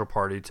non-presidential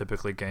party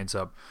typically gains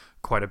up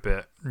quite a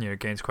bit.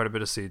 Gains quite a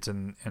bit of seats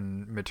in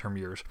midterm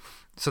years.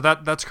 So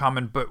that's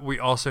common. But we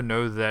also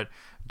know that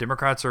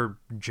Democrats are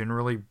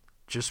generally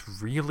just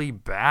really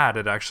bad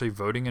at actually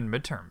voting in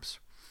midterms.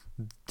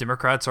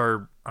 Democrats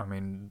are, I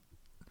mean,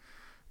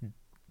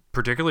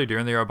 particularly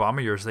during the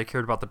Obama years, they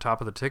cared about the top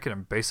of the ticket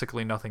and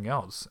basically nothing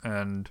else.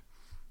 And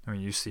I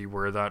mean, you see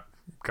where that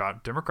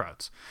got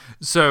Democrats.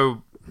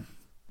 So,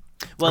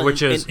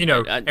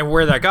 and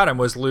where that got him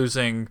was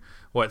losing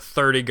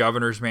 30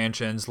 governor's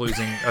mansions,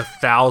 losing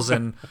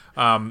 1,000,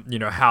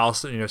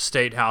 House,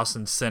 state House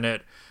and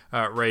Senate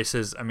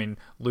races. I mean,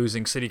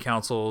 losing city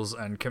councils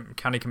and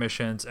county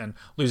commissions and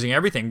losing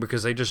everything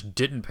because they just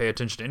didn't pay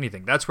attention to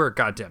anything. That's where it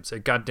got Dems.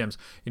 It got Dems,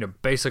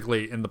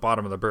 basically in the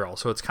bottom of the barrel.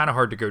 So it's kind of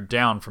hard to go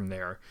down from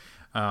there.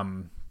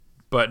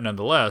 But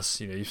nonetheless,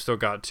 you've still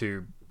got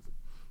to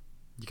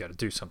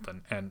do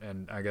something.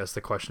 And I guess the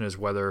question is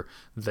whether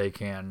they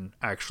can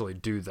actually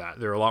do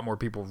that. There are a lot more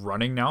people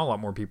running now. A lot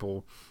more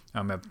people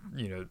have,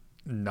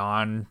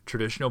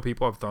 non-traditional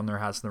people have thrown their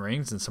hats in the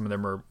rings, and some of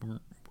them are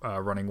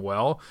running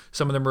well.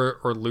 Some of them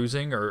are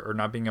losing or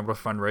not being able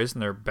to fundraise,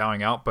 and they're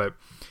bowing out. But,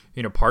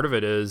 part of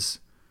it is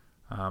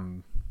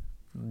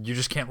you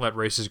just can't let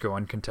races go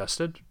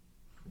uncontested,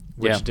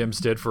 which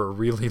Dems did for a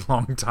really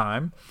long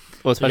time.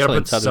 Well, especially you gotta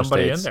in put southern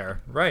somebody states. In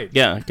there. Right.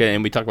 Yeah, okay,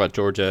 and we talk about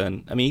Georgia,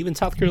 and I mean, even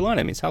South Carolina.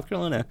 I mean, South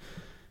Carolina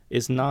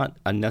is not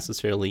a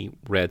necessarily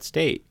red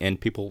state, and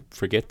people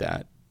forget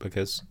that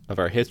because of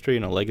our history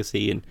and our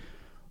legacy, and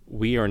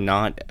we are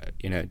not,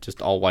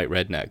 just all white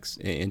rednecks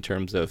in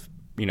terms of,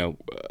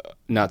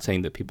 not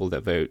saying that people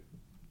that vote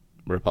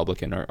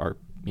Republican are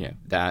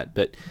that,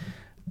 but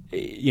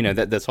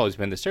that's always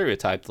been the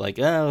stereotype, like,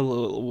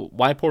 oh,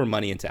 why pour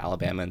money into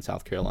Alabama and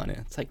South Carolina?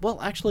 It's like, well,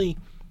 actually,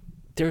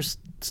 there's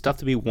stuff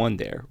to be won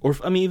there, or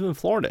I mean, even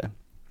Florida,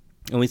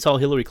 and we saw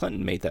Hillary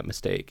Clinton made that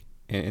mistake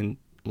in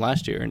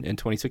last year in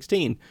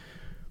 2016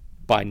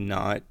 by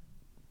not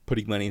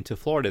putting money into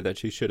Florida that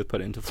she should have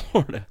put into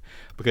Florida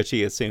because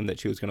she assumed that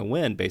she was going to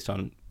win based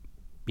on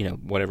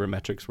whatever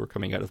metrics were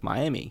coming out of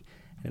Miami.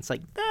 And it's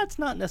like, that's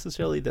not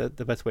necessarily the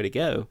best way to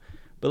go.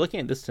 But looking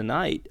at this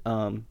tonight,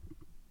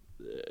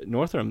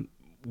 Northam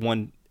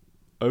won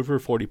over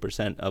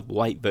 40% of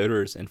white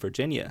voters in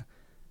Virginia.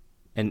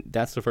 And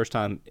that's the first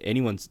time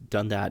anyone's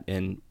done that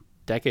in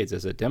decades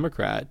as a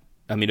Democrat.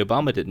 I mean,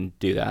 Obama didn't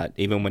do that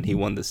even when he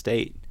won the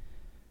state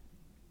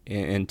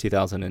in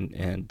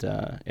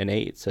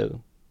 2008.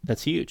 So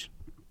that's huge.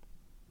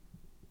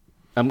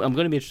 I'm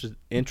going to be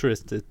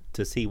interested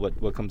to see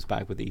what comes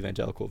back with the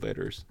evangelical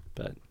voters.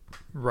 But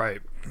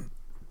right,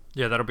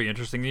 yeah, that'll be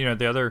interesting.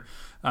 The other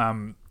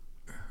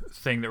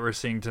thing that we're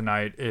seeing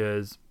tonight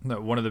is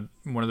that one of the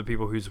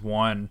people who's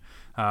won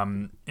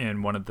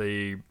in one of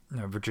the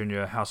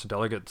Virginia House of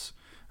Delegates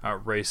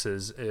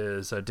races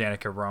is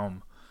Danica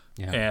Rome.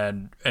 yeah,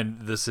 And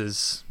this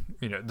is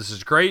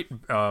great.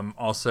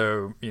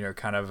 Also,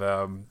 kind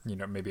of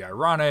maybe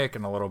ironic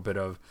and a little bit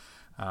of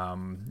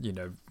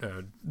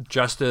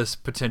justice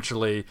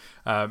potentially.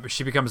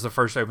 She becomes the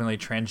first openly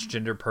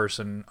transgender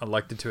person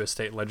elected to a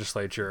state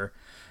legislature,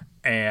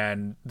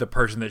 and the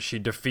person that she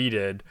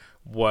defeated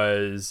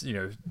was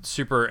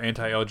super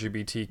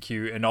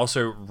anti-LGBTQ and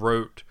also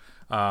wrote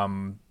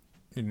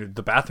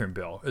the bathroom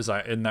bill.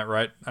 Isn't that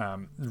right?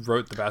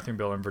 Wrote the bathroom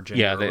bill in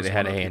Virginia. yeah. They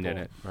had a hand in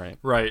it, right?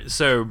 Right.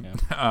 So,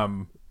 Yeah.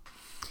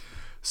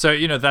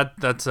 so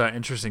that's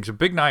interesting. So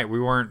big night. We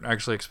weren't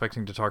actually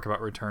expecting to talk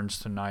about returns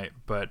tonight,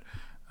 but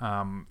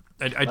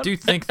I do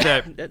think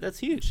that's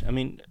huge. I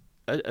mean,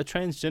 a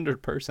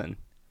transgendered person,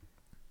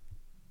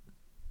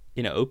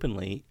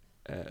 openly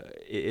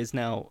is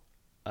now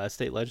a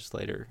state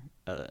legislator,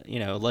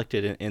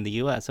 elected in the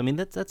U.S. I mean,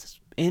 that's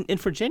in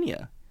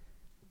Virginia.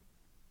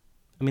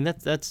 I mean,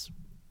 that's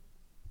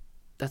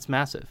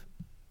massive.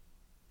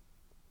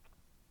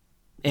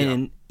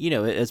 And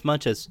as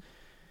much as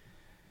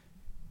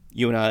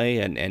you and I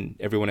and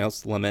everyone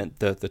else lament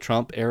the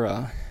Trump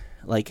era,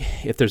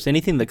 like, if there's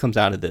anything that comes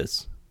out of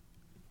this,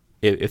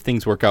 if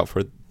things work out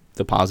for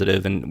the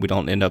positive and we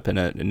don't end up in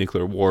a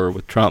nuclear war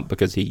with Trump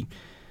because he,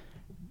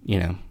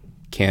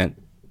 can't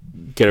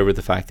get over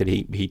the fact that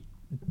he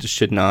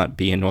should not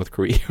be in North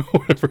Korea or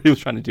whatever he was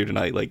trying to do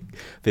tonight, like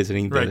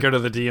visiting. go to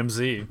the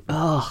DMZ.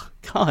 Oh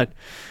God.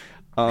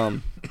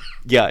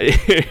 Yeah,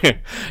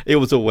 it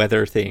was a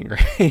weather thing,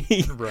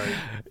 right? Right.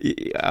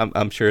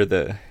 I'm sure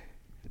the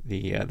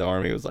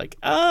army was like,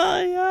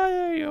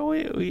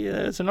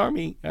 it's an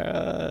army.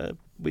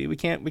 We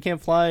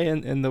can't fly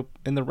in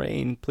the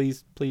rain.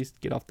 Please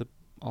get off the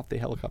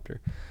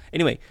helicopter.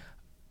 Anyway,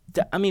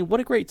 I mean,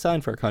 what a great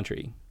sign for our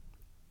country.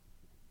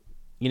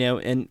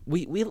 And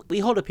we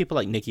hold up people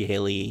like Nikki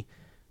Haley,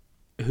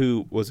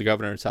 who was a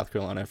governor in South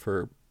Carolina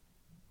for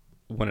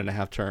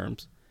 1.5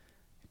 terms.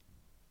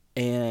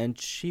 And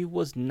she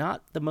was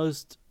not the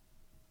most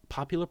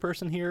popular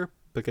person here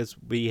because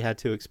we had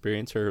to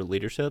experience her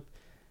leadership.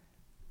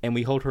 And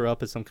we hold her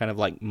up as some kind of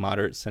like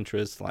moderate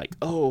centrist, like,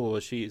 oh,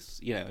 she's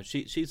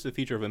the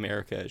future of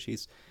America.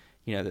 She's,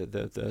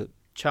 the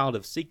child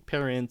of Sikh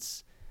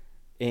parents,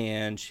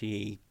 and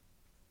she,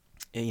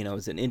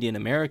 is an Indian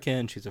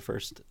American. She's a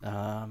first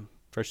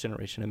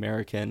generation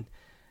American,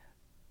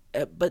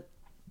 but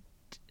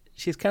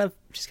she's kind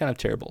of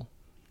terrible.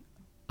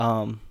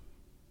 And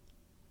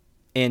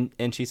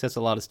she says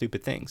a lot of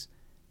stupid things.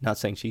 Not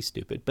saying she's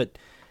stupid, but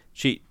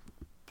she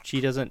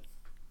doesn't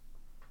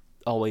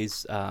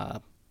always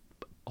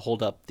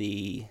hold up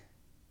the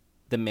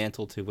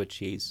mantle to which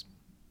she's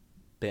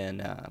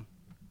been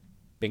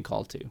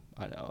called to.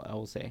 I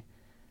will say.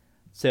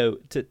 So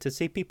to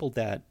see people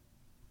that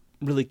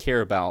really care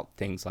about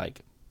things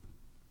like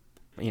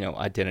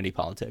identity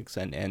politics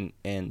and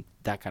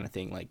that kind of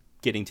thing, like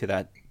getting to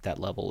that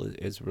level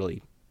is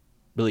really,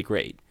 really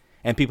great.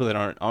 And people that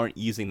aren't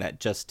using that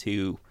just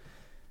to,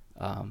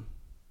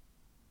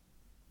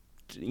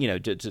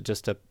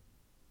 just to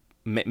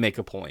make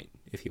a point,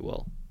 if you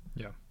will.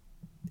 Yeah.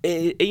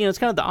 It's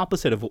kind of the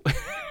opposite of. Do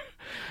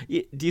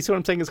you see what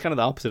I'm saying? It's kind of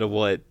the opposite of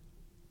what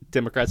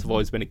Democrats have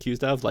always been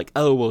accused of. Like,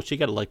 oh, well, she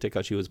got elected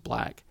because she was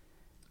black.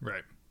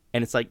 Right.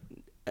 And it's like,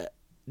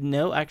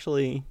 no,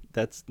 actually,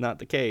 that's not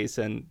the case.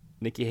 And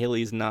Nikki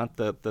Haley's not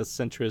the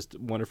centrist,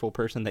 wonderful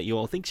person that you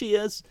all think she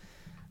is.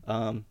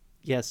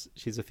 Yes,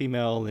 she's a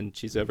female and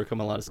she's overcome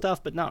a lot of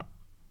stuff, but not.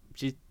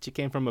 She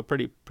came from a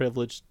pretty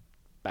privileged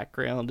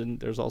background, and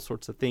there's all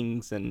sorts of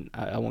things, and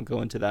I won't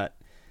go into that.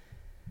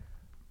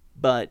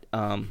 But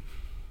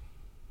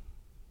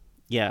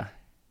yeah,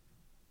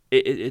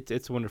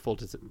 it's wonderful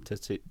to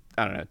see.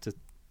 I don't know, to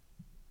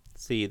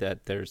see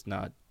that there's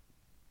not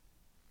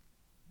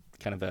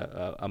kind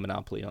of a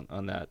monopoly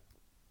on that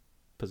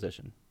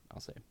position, I'll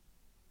say.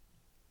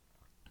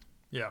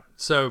 Yeah.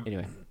 So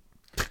anyway.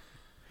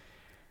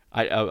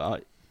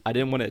 I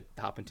didn't want to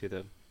hop into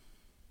the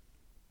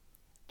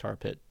tar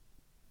pit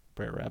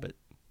prayer rabbit,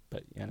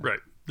 but right,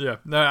 yeah,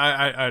 no,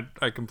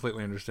 I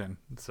completely understand.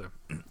 So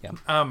yeah,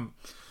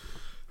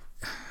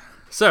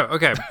 so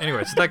okay.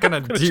 Anyway, so that kind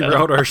of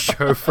derailed our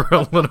show for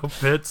a little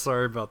bit.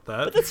 Sorry about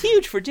that. But that's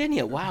huge,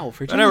 Virginia. Wow,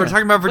 Virginia. I know we're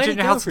talking about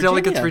Virginia House of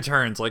Virginia. Delegates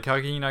returns. Like, how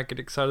can you not get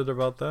excited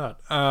about that?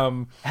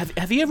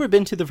 Have you ever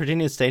been to the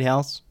Virginia State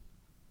House?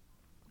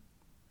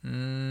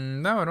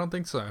 No, I don't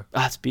think so.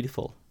 Ah, it's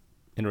beautiful.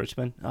 In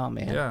Richmond. Oh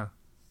man. Yeah.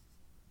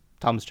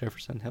 Thomas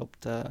Jefferson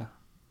helped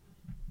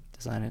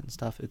design it and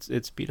stuff.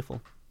 It's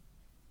beautiful.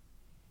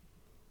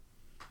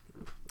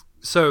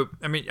 So,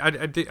 I mean,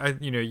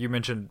 you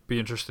mentioned be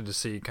interested to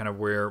see kind of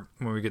where,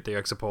 when we get the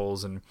exit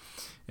polls and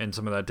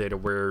some of that data,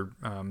 where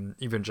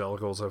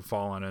evangelicals have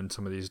fallen in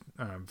some of these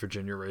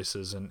Virginia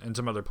races and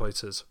some other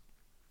places.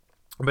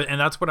 And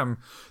that's what I'm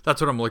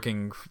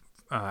looking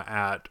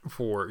at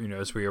for,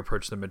 as we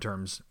approach the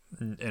midterms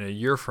in a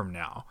year from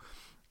now,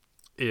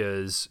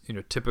 is,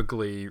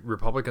 typically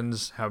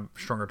Republicans have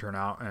stronger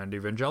turnout and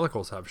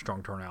evangelicals have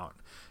strong turnout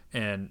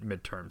in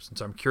midterms. And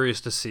so I'm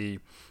curious to see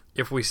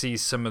if we see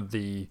some of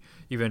the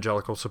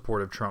evangelical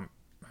support of Trump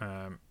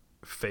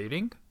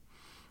fading,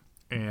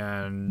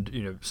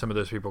 and some of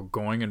those people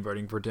going and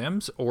voting for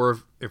Dems, or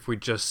if we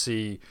just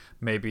see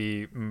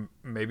maybe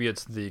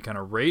it's the kind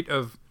of rate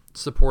of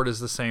support is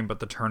the same but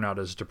the turnout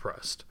is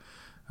depressed,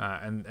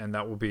 and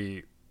that will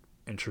be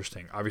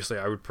interesting. Obviously,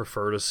 I would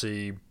prefer to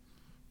see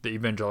the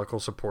evangelical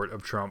support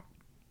of Trump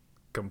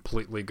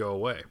completely go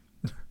away.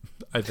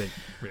 I think.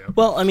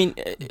 Well, I mean,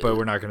 but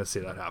we're not going to see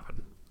that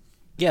happen.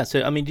 Yeah.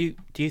 So, I mean,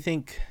 do you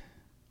think,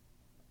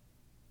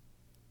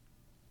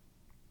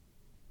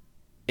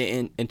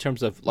 in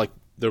terms of like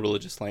the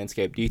religious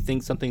landscape, do you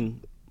think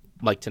something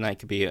like tonight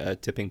could be a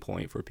tipping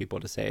point for people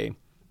to say,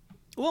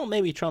 well,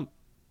 maybe Trump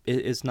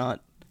is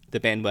not the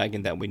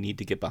bandwagon that we need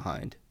to get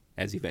behind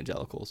as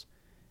evangelicals,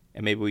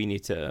 and maybe we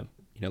need to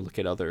look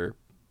at other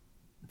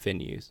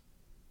venues?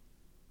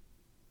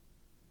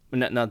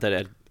 Not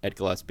that Ed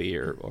Gillespie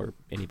or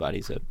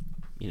anybody's a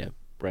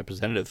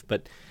representative,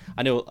 but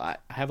I know I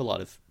have a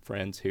lot of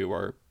friends who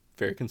are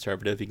very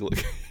conservative. You can look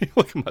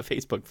at my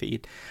Facebook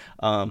feed,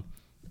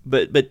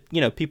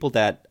 but people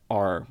that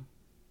are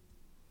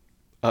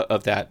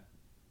of that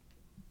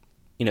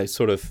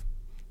sort of,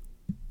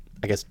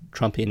 I guess,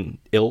 Trumpian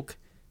ilk,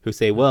 who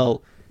say,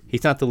 well,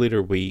 he's not the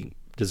leader we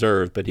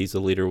deserve, but he's the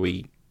leader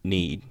we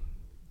need,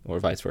 or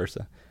vice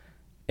versa.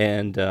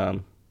 And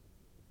oh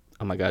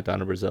my God,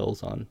 Donna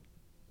Brazil's on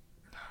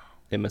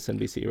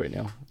MSNBC right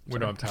now. We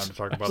don't have time to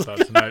talk about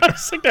that tonight.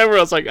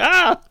 Everyone's like,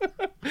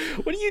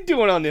 what are you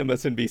doing on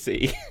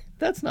MSNBC?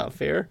 That's not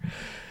fair.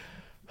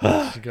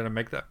 You're gonna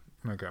make that.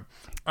 Okay.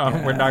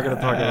 We're not gonna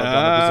talk about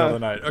Donna Brazil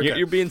tonight. Okay.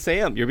 You're being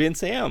Sam. You're being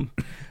Sam.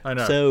 I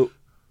know. So,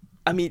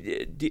 I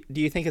mean, do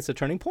you think it's a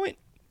turning point?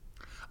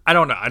 I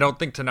don't know. I don't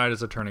think tonight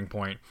is a turning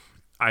point.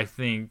 I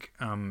think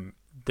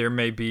there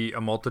may be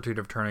a multitude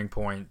of turning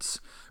points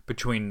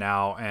between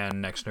now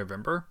and next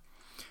November.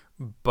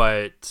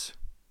 But,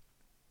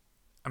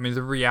 I mean,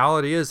 the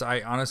reality is,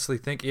 I honestly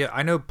think,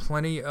 I know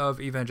plenty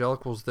of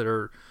evangelicals that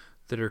are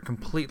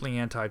completely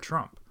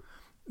anti-Trump.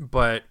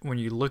 But when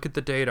you look at the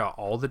data,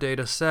 all the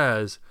data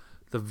says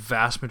the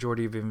vast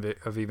majority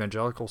of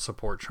evangelicals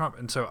support Trump.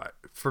 And so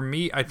for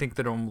me, I think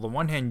that on the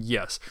one hand,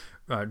 yes,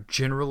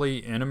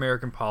 generally in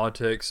American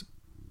politics,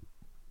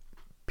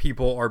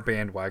 people are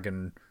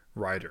bandwagon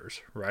riders,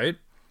 right?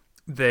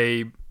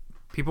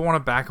 People want to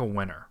back a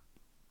winner.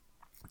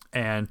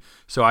 And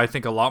so I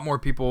think a lot more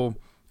people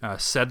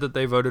said that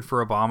they voted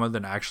for Obama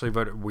than actually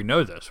voted. We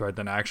know this, right?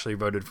 Than actually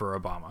voted for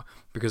Obama,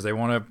 because they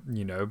want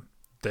to,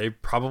 they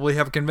probably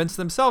have convinced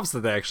themselves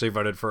that they actually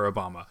voted for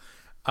Obama.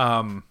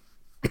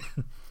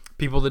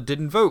 People that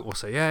didn't vote will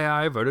say, yeah,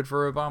 I voted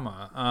for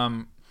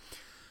Obama.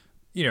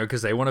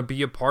 Because they want to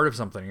be a part of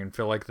something and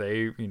feel like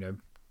they,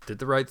 did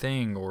the right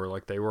thing, or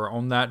like they were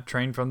on that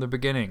train from the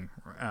beginning,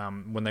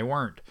 when they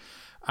weren't.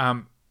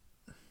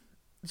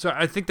 So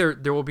I think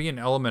there will be an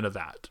element of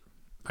that.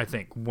 I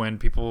think when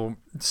people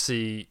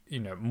see,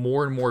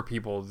 more and more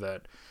people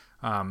that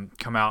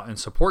come out and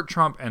support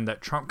Trump, and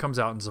that Trump comes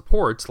out and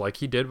supports, like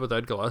he did with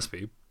Ed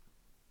Gillespie,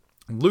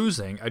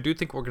 losing, I do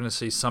think we're going to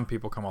see some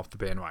people come off the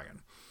bandwagon.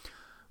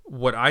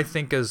 What I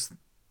think is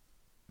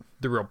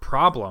the real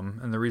problem,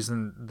 and the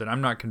reason that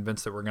I'm not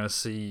convinced that we're going to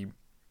see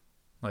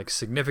like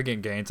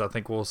significant gains, I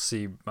think we'll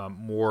see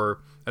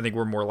more. I think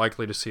we're more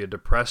likely to see a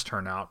depressed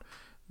turnout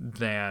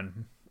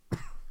than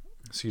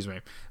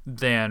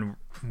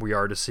we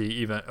are to see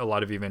even a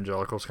lot of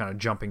evangelicals kind of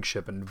jumping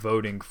ship and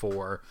voting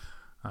for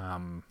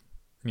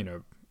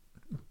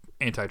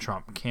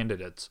anti-Trump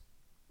candidates,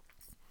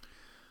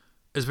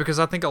 is because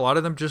I think a lot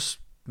of them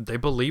they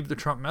believe the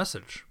Trump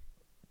message.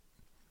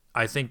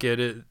 I think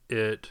it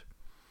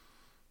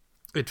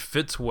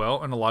fits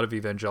well in a lot of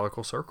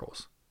evangelical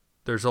circles.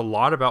 There's a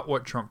lot about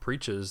what Trump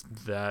preaches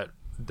that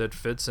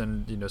fits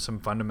in some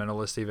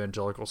fundamentalist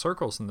evangelical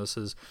circles, and this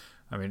is,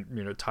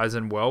 ties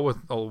in well with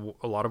a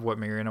lot of what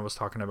Mariana was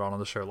talking about on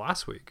the show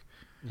last week.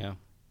 Yeah.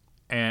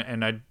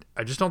 And I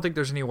just don't think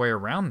there's any way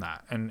around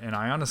that. And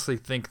I honestly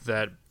think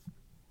that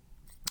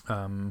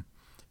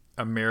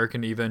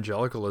American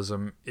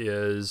evangelicalism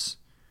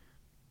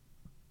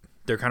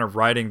they're kind of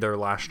writing their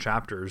last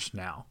chapters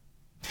now.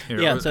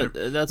 Yeah, so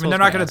that's. They're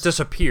not going to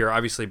disappear,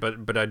 obviously,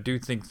 but I do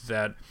think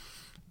that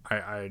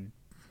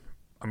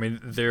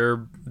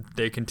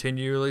they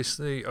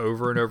continuously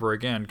over and over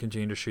again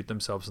continue to shoot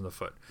themselves in the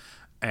foot,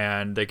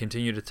 and they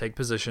continue to take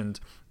positions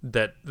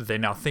that they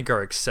now think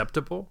are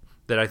acceptable,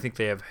 that I think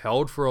they have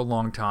held for a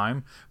long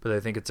time, but they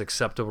think it's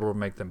acceptable to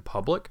make them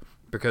public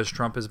because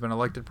Trump has been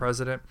elected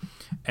president,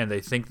 and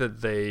they think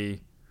that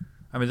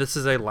this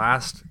is a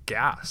last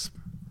gasp,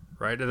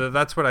 right?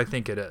 That's what I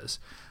think it is.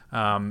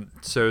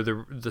 So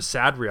the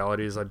sad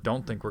reality is I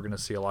don't think we're going to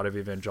see a lot of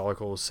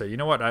evangelicals say, you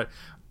know what,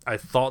 I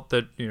thought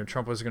that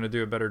Trump was going to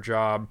do a better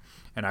job,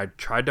 and I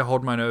tried to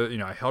hold my nose.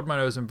 I held my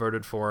nose and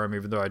voted for him,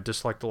 even though I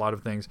disliked a lot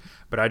of things.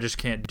 But I just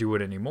can't do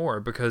it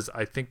anymore because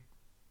I think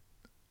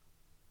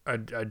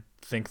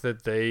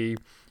that they,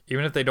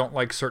 even if they don't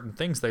like certain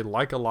things, they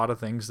like a lot of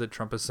things that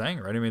Trump is saying,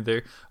 right? I mean,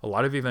 a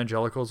lot of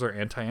evangelicals are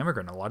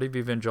anti-immigrant. A lot of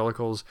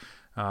evangelicals,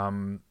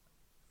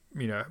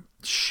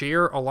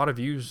 share a lot of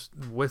views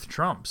with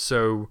Trump.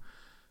 So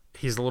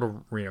he's a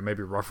little,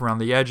 maybe rough around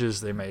the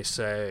edges, they may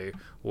say,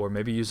 or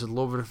maybe uses a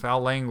little bit of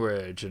foul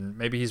language, and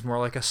maybe he's more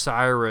like a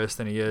Cyrus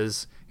than he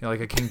is, like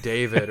a King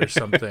David or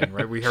something,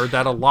 right? We heard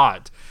that a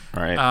lot.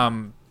 Right.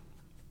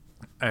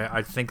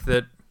 I think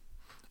that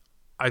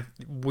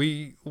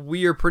we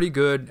are pretty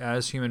good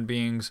as human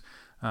beings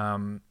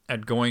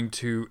at going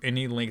to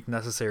any length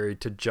necessary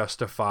to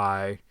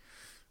justify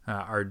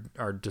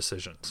our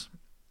decisions,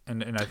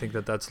 and I think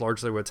that that's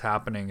largely what's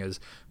happening.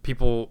 Is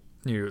people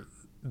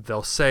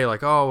they'll say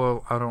like, oh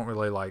well, I don't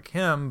really like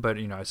him, but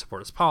I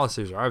support his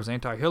policies, or I was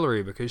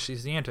anti-Hillary because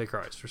she's the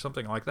Antichrist, or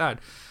something like that.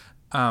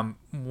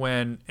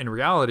 When in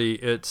reality,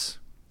 it's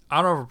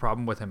I don't have a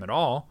problem with him at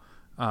all,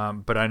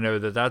 but I know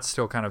that that's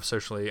still kind of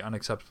socially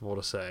unacceptable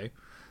to say.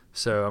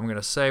 So I'm going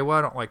to say, well,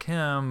 I don't like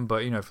him,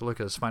 but, if you look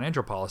at his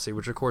financial policy,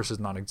 which of course is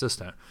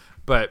non-existent,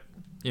 but,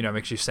 it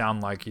makes you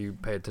sound like you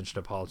pay attention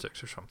to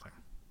politics or something.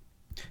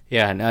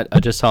 Yeah, and I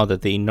just saw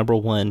that the number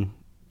one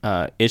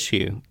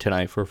issue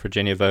tonight for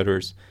Virginia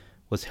voters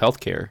was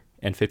healthcare,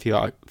 and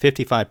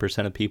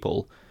 55% of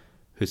people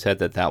who said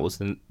that was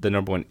the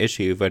number one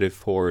issue voted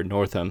for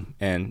Northam,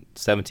 and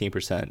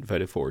 17%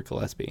 voted for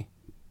Gillespie,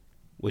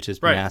 which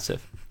is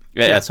massive.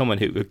 Yeah, as someone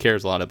who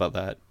cares a lot about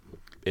that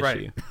issue.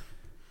 Right.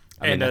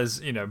 And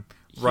as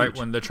right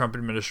when the Trump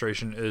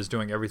administration is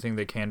doing everything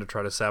they can to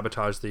try to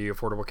sabotage the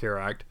Affordable Care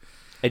Act.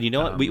 And you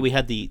know what? We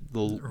had the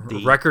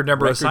record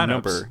number of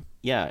signups.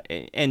 Yeah,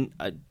 and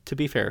to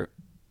be fair,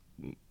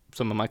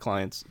 some of my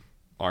clients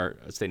are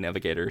state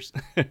navigators,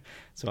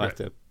 so I have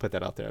to put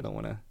that out there. I don't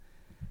want to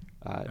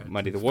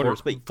muddy the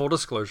waters. But full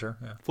disclosure.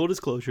 Yeah. Full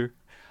disclosure.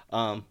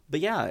 But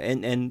yeah,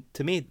 and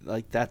to me,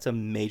 like that's a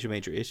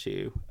major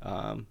issue.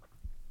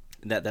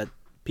 That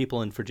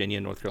people in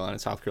Virginia, North Carolina,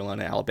 South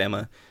Carolina,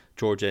 Alabama,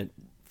 Georgia,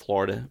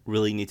 Florida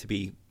really need to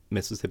be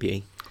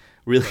Mississippi,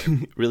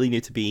 really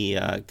need to be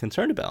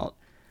concerned about.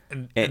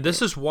 And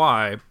this is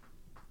why,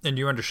 and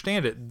you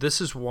understand it.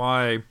 This is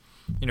why,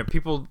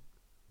 people,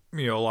 a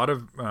lot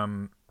of,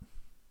 kind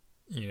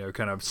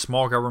of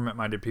small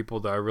government-minded people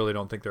that I really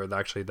don't think there are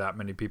actually that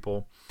many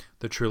people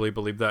that truly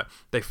believe that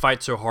they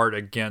fight so hard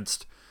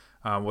against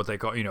what they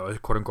call,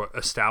 quote unquote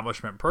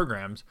establishment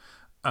programs,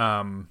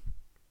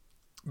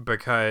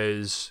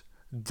 because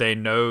they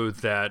know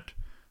that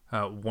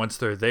once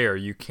they're there,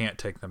 you can't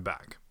take them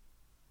back.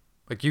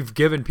 Like you've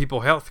given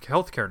people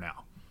health care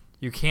now.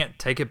 You can't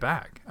take it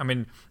back. I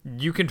mean,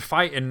 you can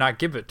fight and not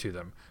give it to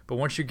them, but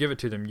once you give it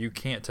to them, you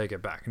can't take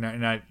it back. And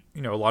I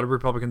a lot of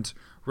Republicans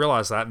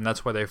realize that, and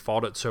that's why they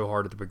fought it so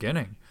hard at the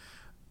beginning.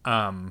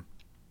 I'm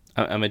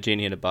a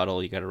genie in a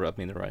bottle. You got to rub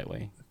me the right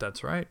way.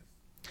 That's right.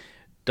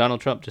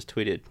 Donald Trump just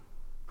tweeted.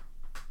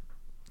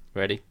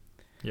 Ready?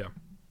 Yeah.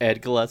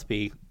 Ed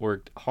Gillespie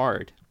worked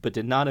hard, but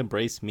did not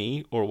embrace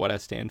me or what I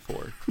stand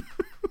for.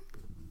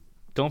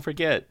 Don't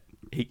forget,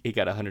 he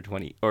got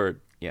 120, or,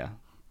 yeah.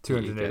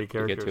 280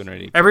 characters.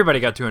 280. Everybody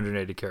got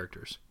 280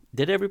 characters.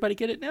 Did everybody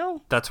get it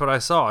now? That's what I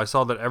saw. I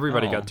saw that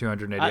everybody got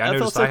 280. I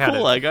noticed felt so I had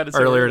cool. it I got it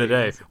earlier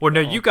today. Well,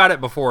 no, you got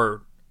it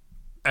before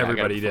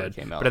everybody before did.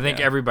 it came out, but I think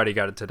everybody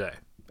got it today.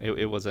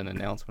 It wasn't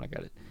announced when I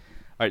got it.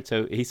 All right,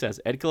 so he says,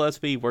 Ed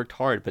Gillespie worked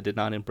hard but did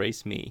not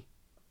embrace me.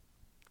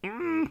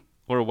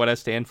 Or what I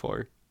stand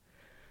for.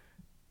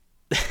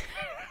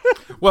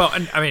 Well,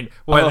 and I mean,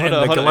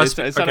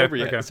 Gillespie... It's not over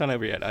yet. It's not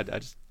over yet. I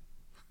just...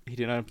 He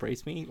did not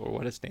embrace me or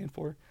what I stand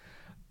for.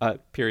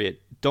 Period.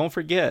 Don't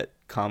forget,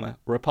 comma,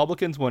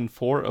 Republicans won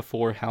 4 of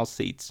 4 House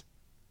seats,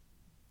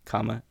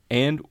 comma,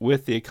 and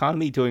with the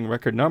economy doing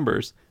record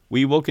numbers,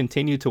 we will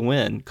continue to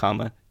win,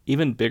 comma,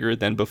 even bigger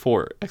than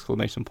before,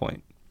 exclamation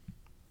point.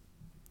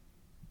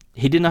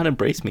 He did not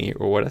embrace me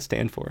or what I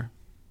stand for.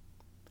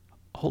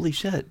 Holy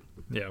shit.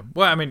 Yeah.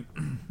 Well, I mean,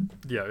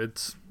 yeah,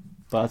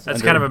 that's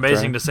kind of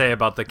amazing to say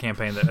about the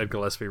campaign that Ed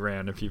Gillespie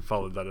ran, if you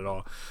followed that at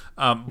all.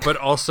 But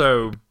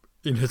also...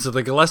 so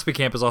the Gillespie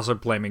camp is also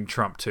blaming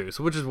Trump too,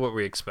 so which is what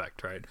we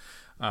expect, right?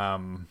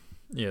 And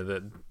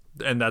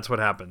that's what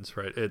happens,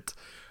 right? It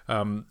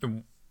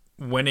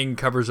winning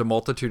covers a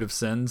multitude of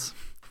sins,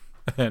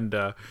 and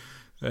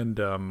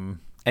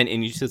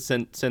you should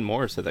send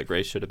more so that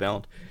grace should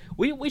abound.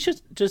 We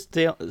should just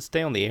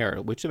stay on the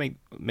air. We should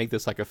make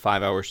this like a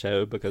 5-hour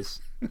show because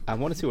I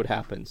want to see what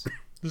happens.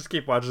 Just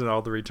keep watching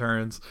all the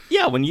returns.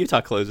 Yeah, when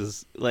Utah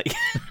closes, like,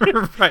 right,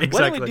 exactly.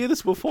 Why didn't we do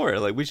this before?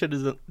 Like, we should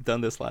have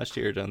done this last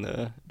year during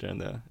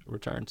the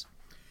returns.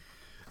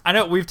 I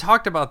know we've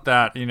talked about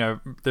that.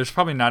 There's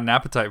probably not an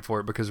appetite for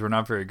it because we're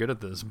not very good at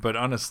this. But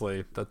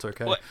honestly, that's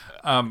okay.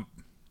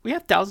 We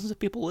have thousands of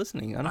people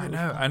listening.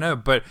 I know,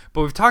 but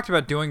we've talked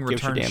about doing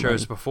return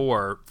shows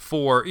before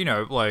for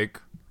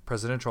like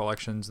presidential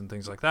elections and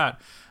things like that,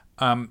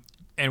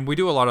 and we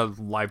do a lot of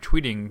live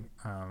tweeting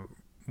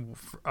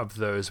of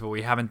those, but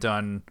we haven't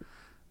done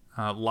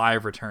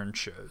live return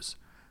shows.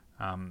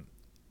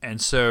 And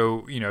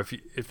so,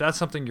 if that's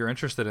something you're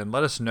interested in,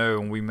 let us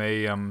know, and we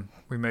may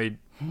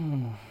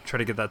try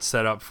to get that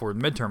set up for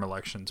midterm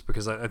elections,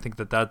 because I think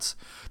that's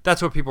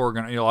what people are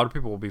going to. A lot of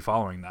people will be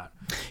following that.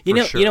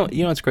 Sure. You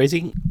know what's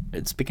crazy?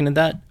 Speaking of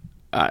that,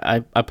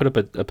 I put up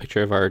a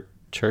picture of our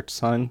church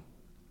sign,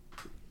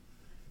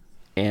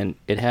 and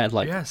it had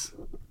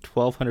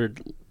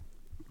 1,200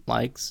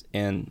 likes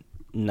and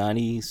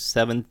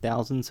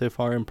 97,000 so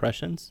far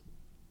impressions,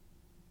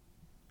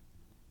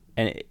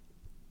 and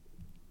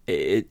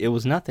it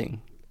was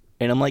nothing.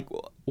 And I'm like,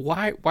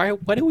 why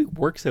do we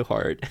work so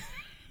hard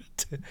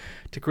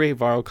to create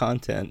viral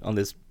content on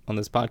this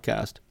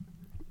podcast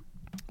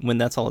when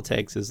that's all it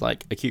takes is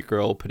like a cute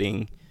girl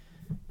putting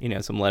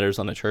some letters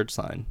on a church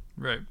sign,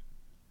 right,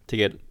 to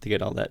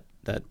get all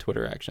that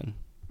Twitter action,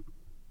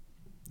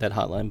 that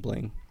hotline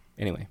bling.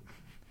 Anyway,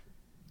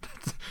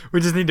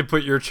 we just need to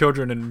put your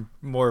children in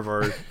more of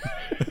our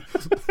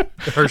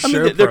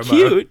show they're promo.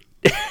 Cute.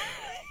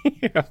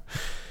 Yeah.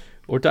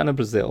 Or down in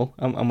Brazil,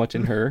 I'm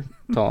watching her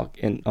talk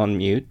on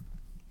mute.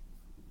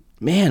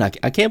 Man, I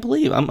can't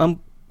believe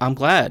I'm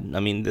glad. I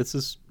mean,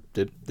 this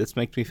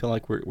makes me feel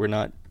like we're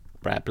not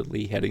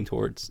rapidly heading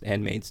towards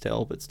Handmaid's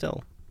Tale, but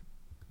still.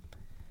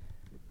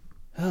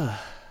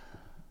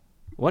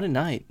 What a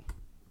night.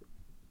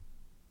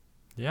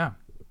 Yeah.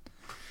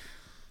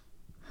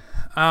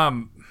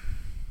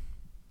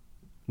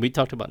 We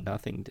talked about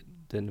nothing,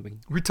 didn't we?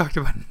 We talked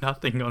about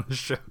nothing on the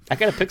show. I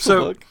got a pixel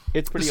book.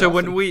 It's pretty awesome.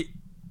 When we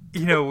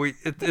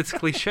it's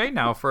cliche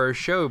now for our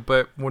show,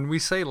 but when we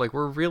say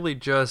we're really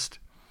just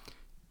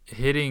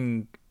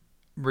hitting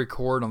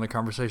record on the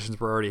conversations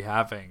we're already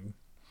having,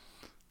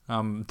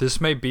 this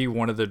may be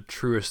one of the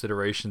truest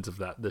iterations of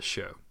this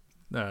show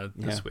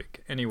this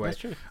week. Anyway, that's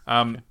true.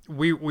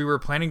 We were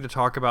planning to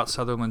talk about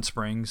Sutherland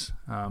Springs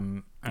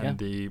and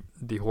the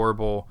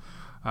horrible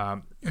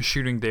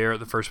shooting there at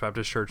the First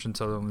Baptist Church in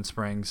Sutherland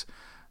Springs.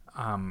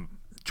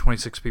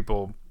 26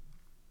 people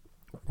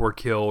were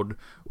killed.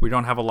 We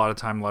don't have a lot of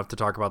time left to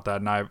talk about that,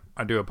 and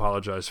I do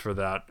apologize for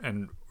that,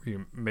 and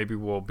maybe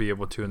we'll be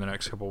able to in the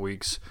next couple of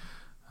weeks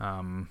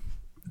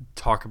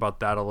talk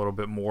about that a little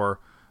bit more.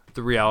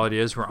 The reality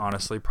is we're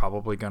honestly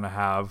probably going to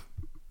have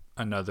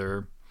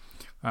another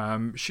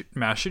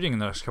mass shooting in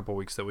the next couple of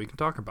weeks that we can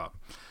talk about.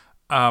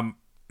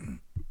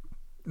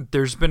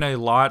 There's been a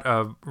lot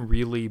of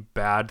really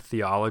bad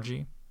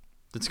theology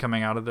that's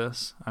coming out of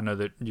this. I know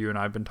that you and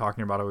I have been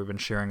talking about it. We've been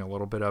sharing a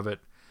little bit of it.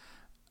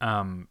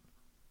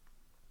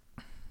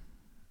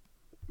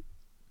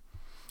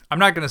 I'm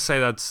not going to say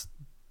that's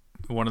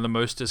one of the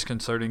most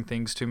disconcerting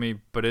things to me,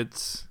 but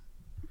it's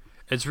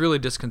really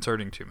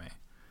disconcerting to me.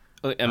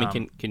 I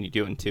mean, can you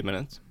do it in 2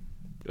 minutes,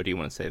 or do you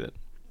want to save it?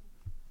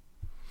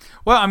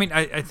 Well, I mean,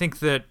 I think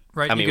that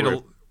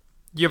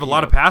you have a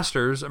lot of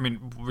pastors. I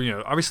mean,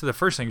 obviously the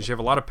first thing is you have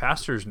a lot of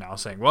pastors now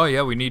saying, well,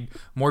 yeah, we need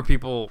more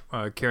people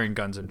carrying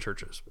guns in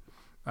churches.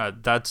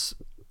 That's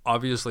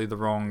obviously the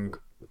wrong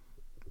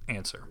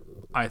answer,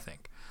 I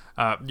think.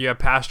 You have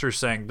pastors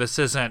saying this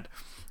isn't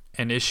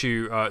an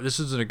issue.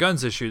 This isn't a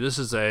guns issue. This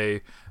is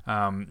a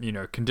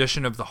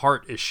condition of the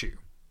heart issue.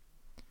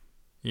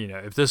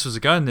 If this was a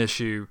gun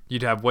issue,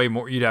 you'd have way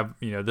more. You'd have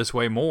this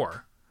way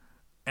more,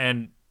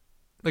 and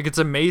it's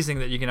amazing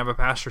that you can have a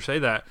pastor say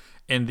that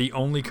in the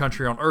only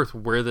country on earth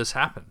where this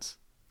happens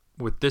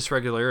with this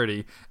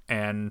regularity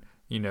and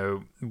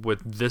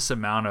with this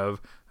amount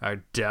of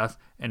death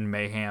and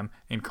mayhem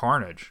and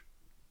carnage.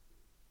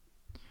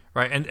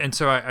 Right, and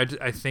so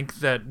I think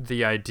that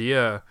the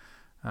idea,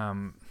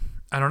 I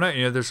don't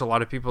know, there's a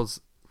lot of people.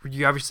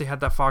 You obviously had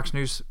that Fox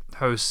News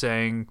host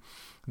saying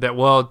that,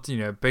 well,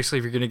 basically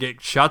if you're going to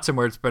get shot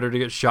somewhere, it's better to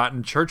get shot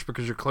in church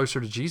because you're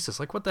closer to Jesus.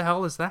 What the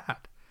hell is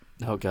that?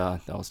 Oh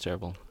God, that was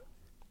terrible.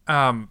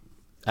 I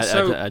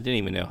didn't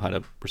even know how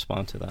to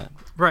respond to that.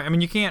 Right, I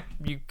mean, you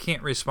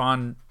can't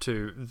respond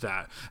to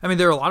that. I mean,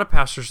 there are a lot of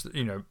pastors,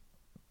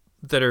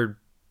 that are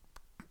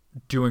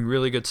doing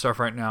really good stuff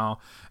right now,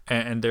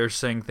 and they're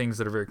saying things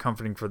that are very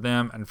comforting for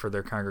them and for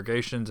their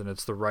congregations, and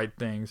it's the right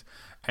things,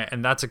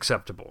 and that's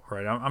acceptable,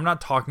 right? I'm not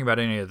talking about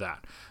any of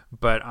that,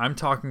 but I'm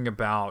talking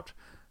about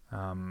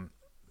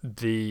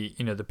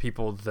the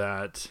people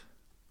that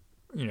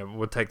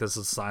would take this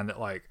as a sign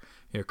that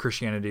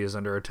Christianity is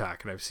under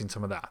attack, and I've seen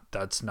some of that.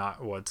 That's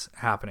not what's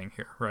happening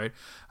here, right?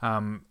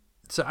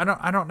 So I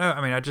don't know.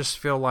 I mean, I just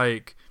feel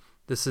like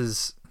this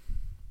is,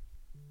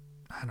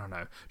 I don't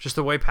know, just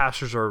the way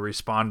pastors are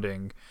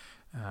responding.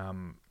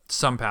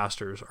 Some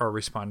pastors are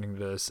responding to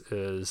this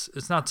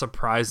it's not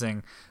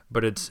surprising,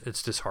 but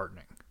it's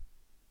disheartening.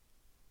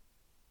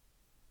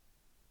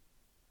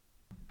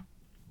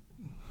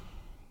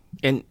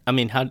 And I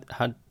mean,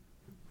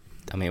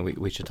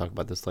 we should talk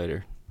about this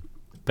later,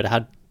 but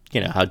how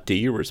do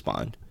you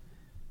respond?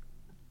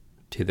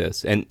 to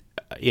this. And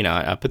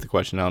I put the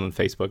question out on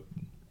Facebook,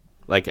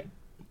 like,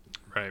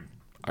 Right.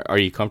 are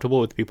you comfortable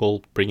with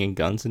people bringing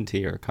guns into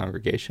your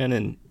congregation?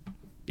 And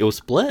it was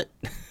split,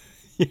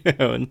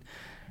 and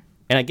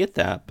I get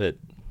that, but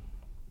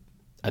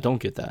I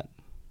don't get that.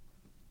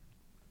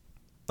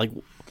 Like,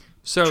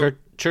 So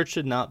church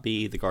should not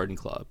be the garden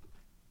club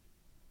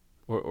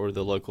or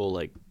the local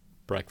like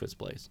breakfast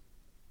place.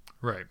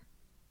 right.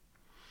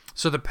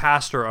 So the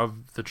pastor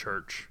of the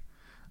church,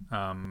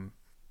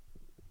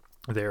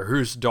 there,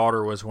 whose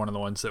daughter was one of the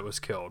ones that was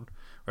killed,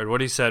 right?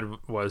 What he said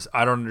was,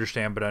 "I don't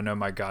understand, but I know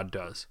my God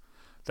does."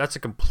 That's a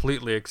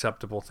completely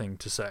acceptable thing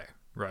to say,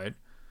 right?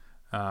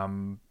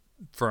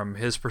 From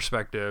his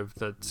perspective,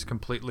 that's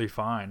completely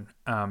fine.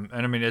 And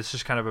I mean, it's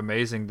just kind of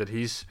amazing that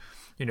he's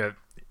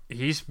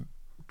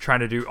trying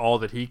to do all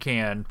that he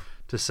can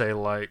to say,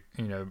 like,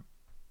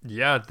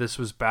 yeah, this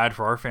was bad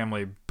for our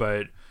family,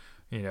 but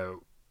a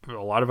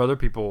lot of other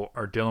people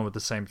are dealing with the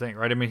same thing,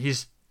 right? I mean,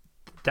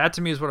 that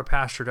to me is what a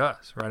pastor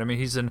does, right? I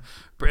mean,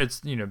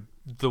 it's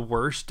the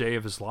worst day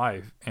of his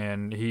life,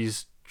 and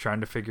he's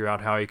trying to figure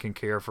out how he can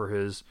care for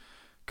his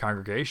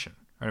congregation.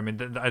 Right? I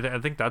mean, I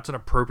think that's an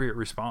appropriate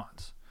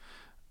response.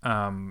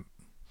 I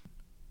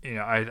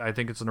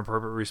think it's an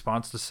appropriate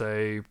response to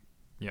say,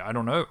 I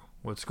don't know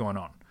what's going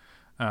on.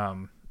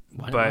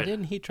 Why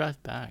didn't he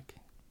drive back?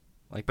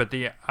 But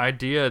the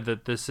idea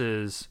that this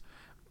is,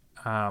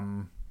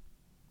 that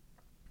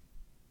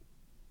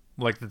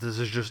this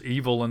is just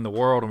evil in the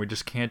world and we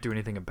just can't do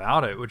anything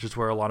about it, which is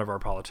where a lot of our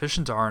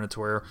politicians are, and it's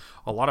where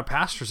a lot of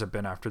pastors have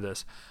been after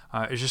this,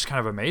 is just kind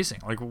of amazing.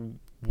 Like,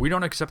 we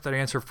don't accept that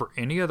answer for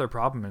any other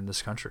problem in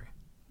this country.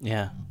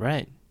 Yeah,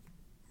 right.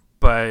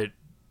 But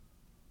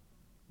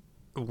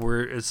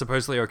it's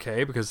supposedly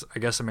okay because I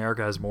guess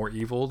America has more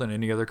evil than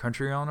any other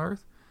country on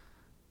earth.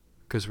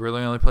 Because we're the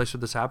only place where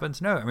this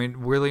happens? No, I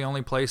mean, we're the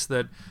only place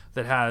that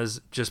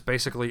has just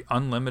basically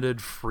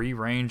unlimited free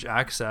range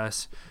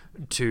access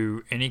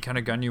to any kind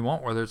of gun you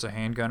want, whether it's a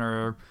handgun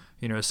or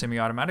a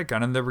semi-automatic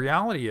gun. And the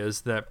reality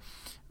is that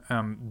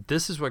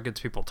this is what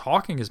gets people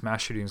talking, is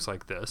mass shootings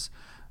like this.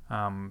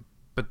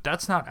 But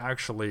that's not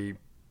actually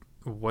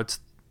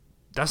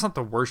that's not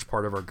the worst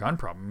part of our gun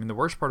problem. I mean, the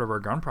worst part of our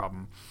gun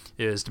problem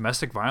is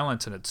domestic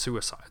violence and it's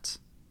suicides.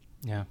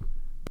 Yeah.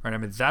 Right. I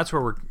mean, that's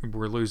where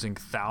we're losing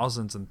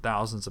thousands and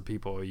thousands of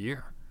people a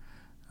year.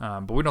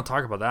 But we don't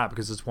talk about that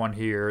because it's one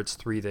here, it's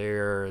three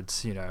there,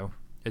 it's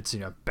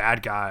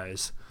bad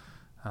guys.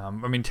 I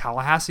mean,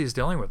 Tallahassee is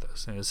dealing with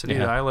this. In the city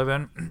that I live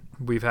in,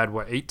 we've had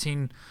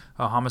 18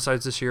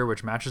 homicides this year,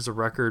 which matches the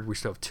record. We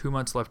still have 2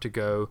 months left to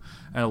go,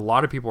 and a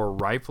lot of people are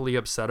rightfully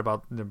upset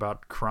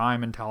about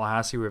crime in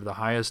Tallahassee. We have the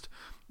highest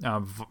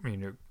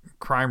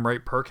crime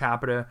rate per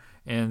capita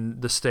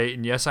in the state.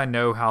 And yes, I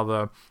know how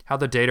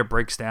the data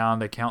breaks down.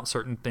 They count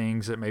certain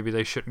things that maybe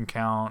they shouldn't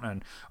count,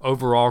 and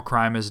overall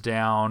crime is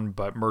down,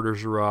 but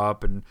murders are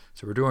up, and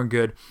so we're doing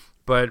good.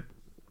 But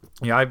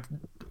I've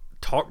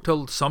talked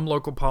to some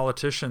local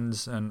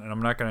politicians, and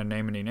I'm not going to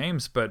name any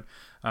names, but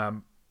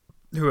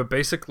who have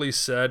basically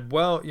said,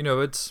 well,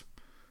 it's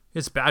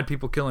bad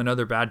people killing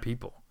other bad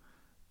people,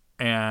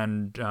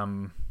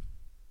 and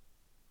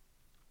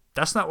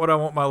that's not what I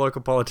want my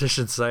local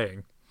politicians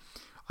saying.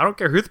 I don't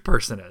care who the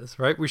person is,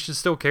 right? We should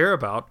still care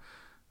about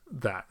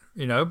that.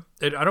 I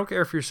don't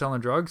care if you're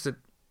selling drugs.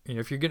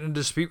 If you're getting in a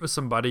dispute with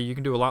somebody, you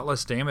can do a lot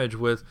less damage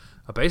with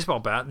a baseball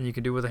bat than you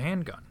can do with a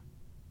handgun.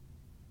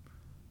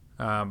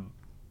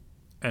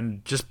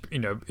 And just,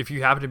 if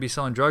you happen to be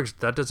selling drugs,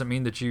 that doesn't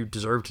mean that you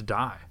deserve to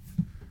die.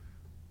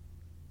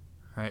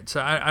 Right?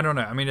 So I don't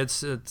know. I mean,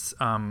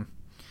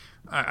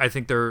 I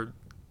think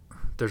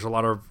there's a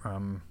lot of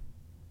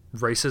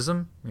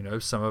racism.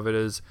 Some of it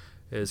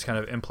is kind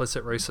of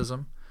implicit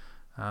racism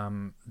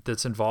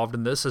that's involved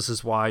in this. This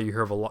is why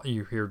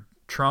you hear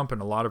Trump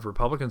and a lot of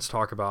Republicans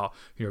talk about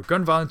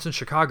gun violence in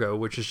Chicago,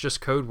 which is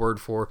just code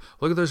word for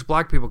look at those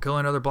black people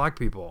killing other black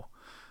people,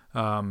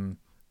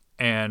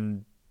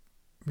 and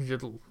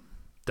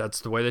that's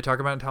the way they talk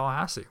about it in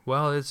Tallahassee.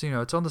 Well, it's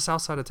it's on the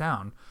south side of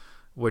town,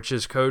 which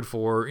is code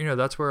for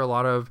that's where a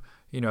lot of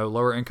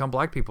lower income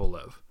black people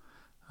live.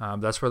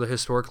 That's where the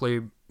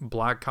historically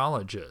black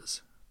college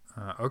is.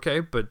 Okay,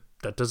 but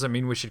that doesn't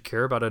mean we should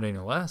care about it any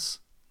less.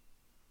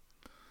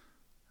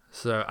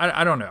 So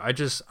I don't know.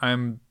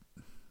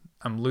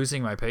 I'm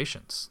losing my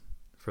patience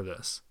for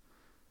this.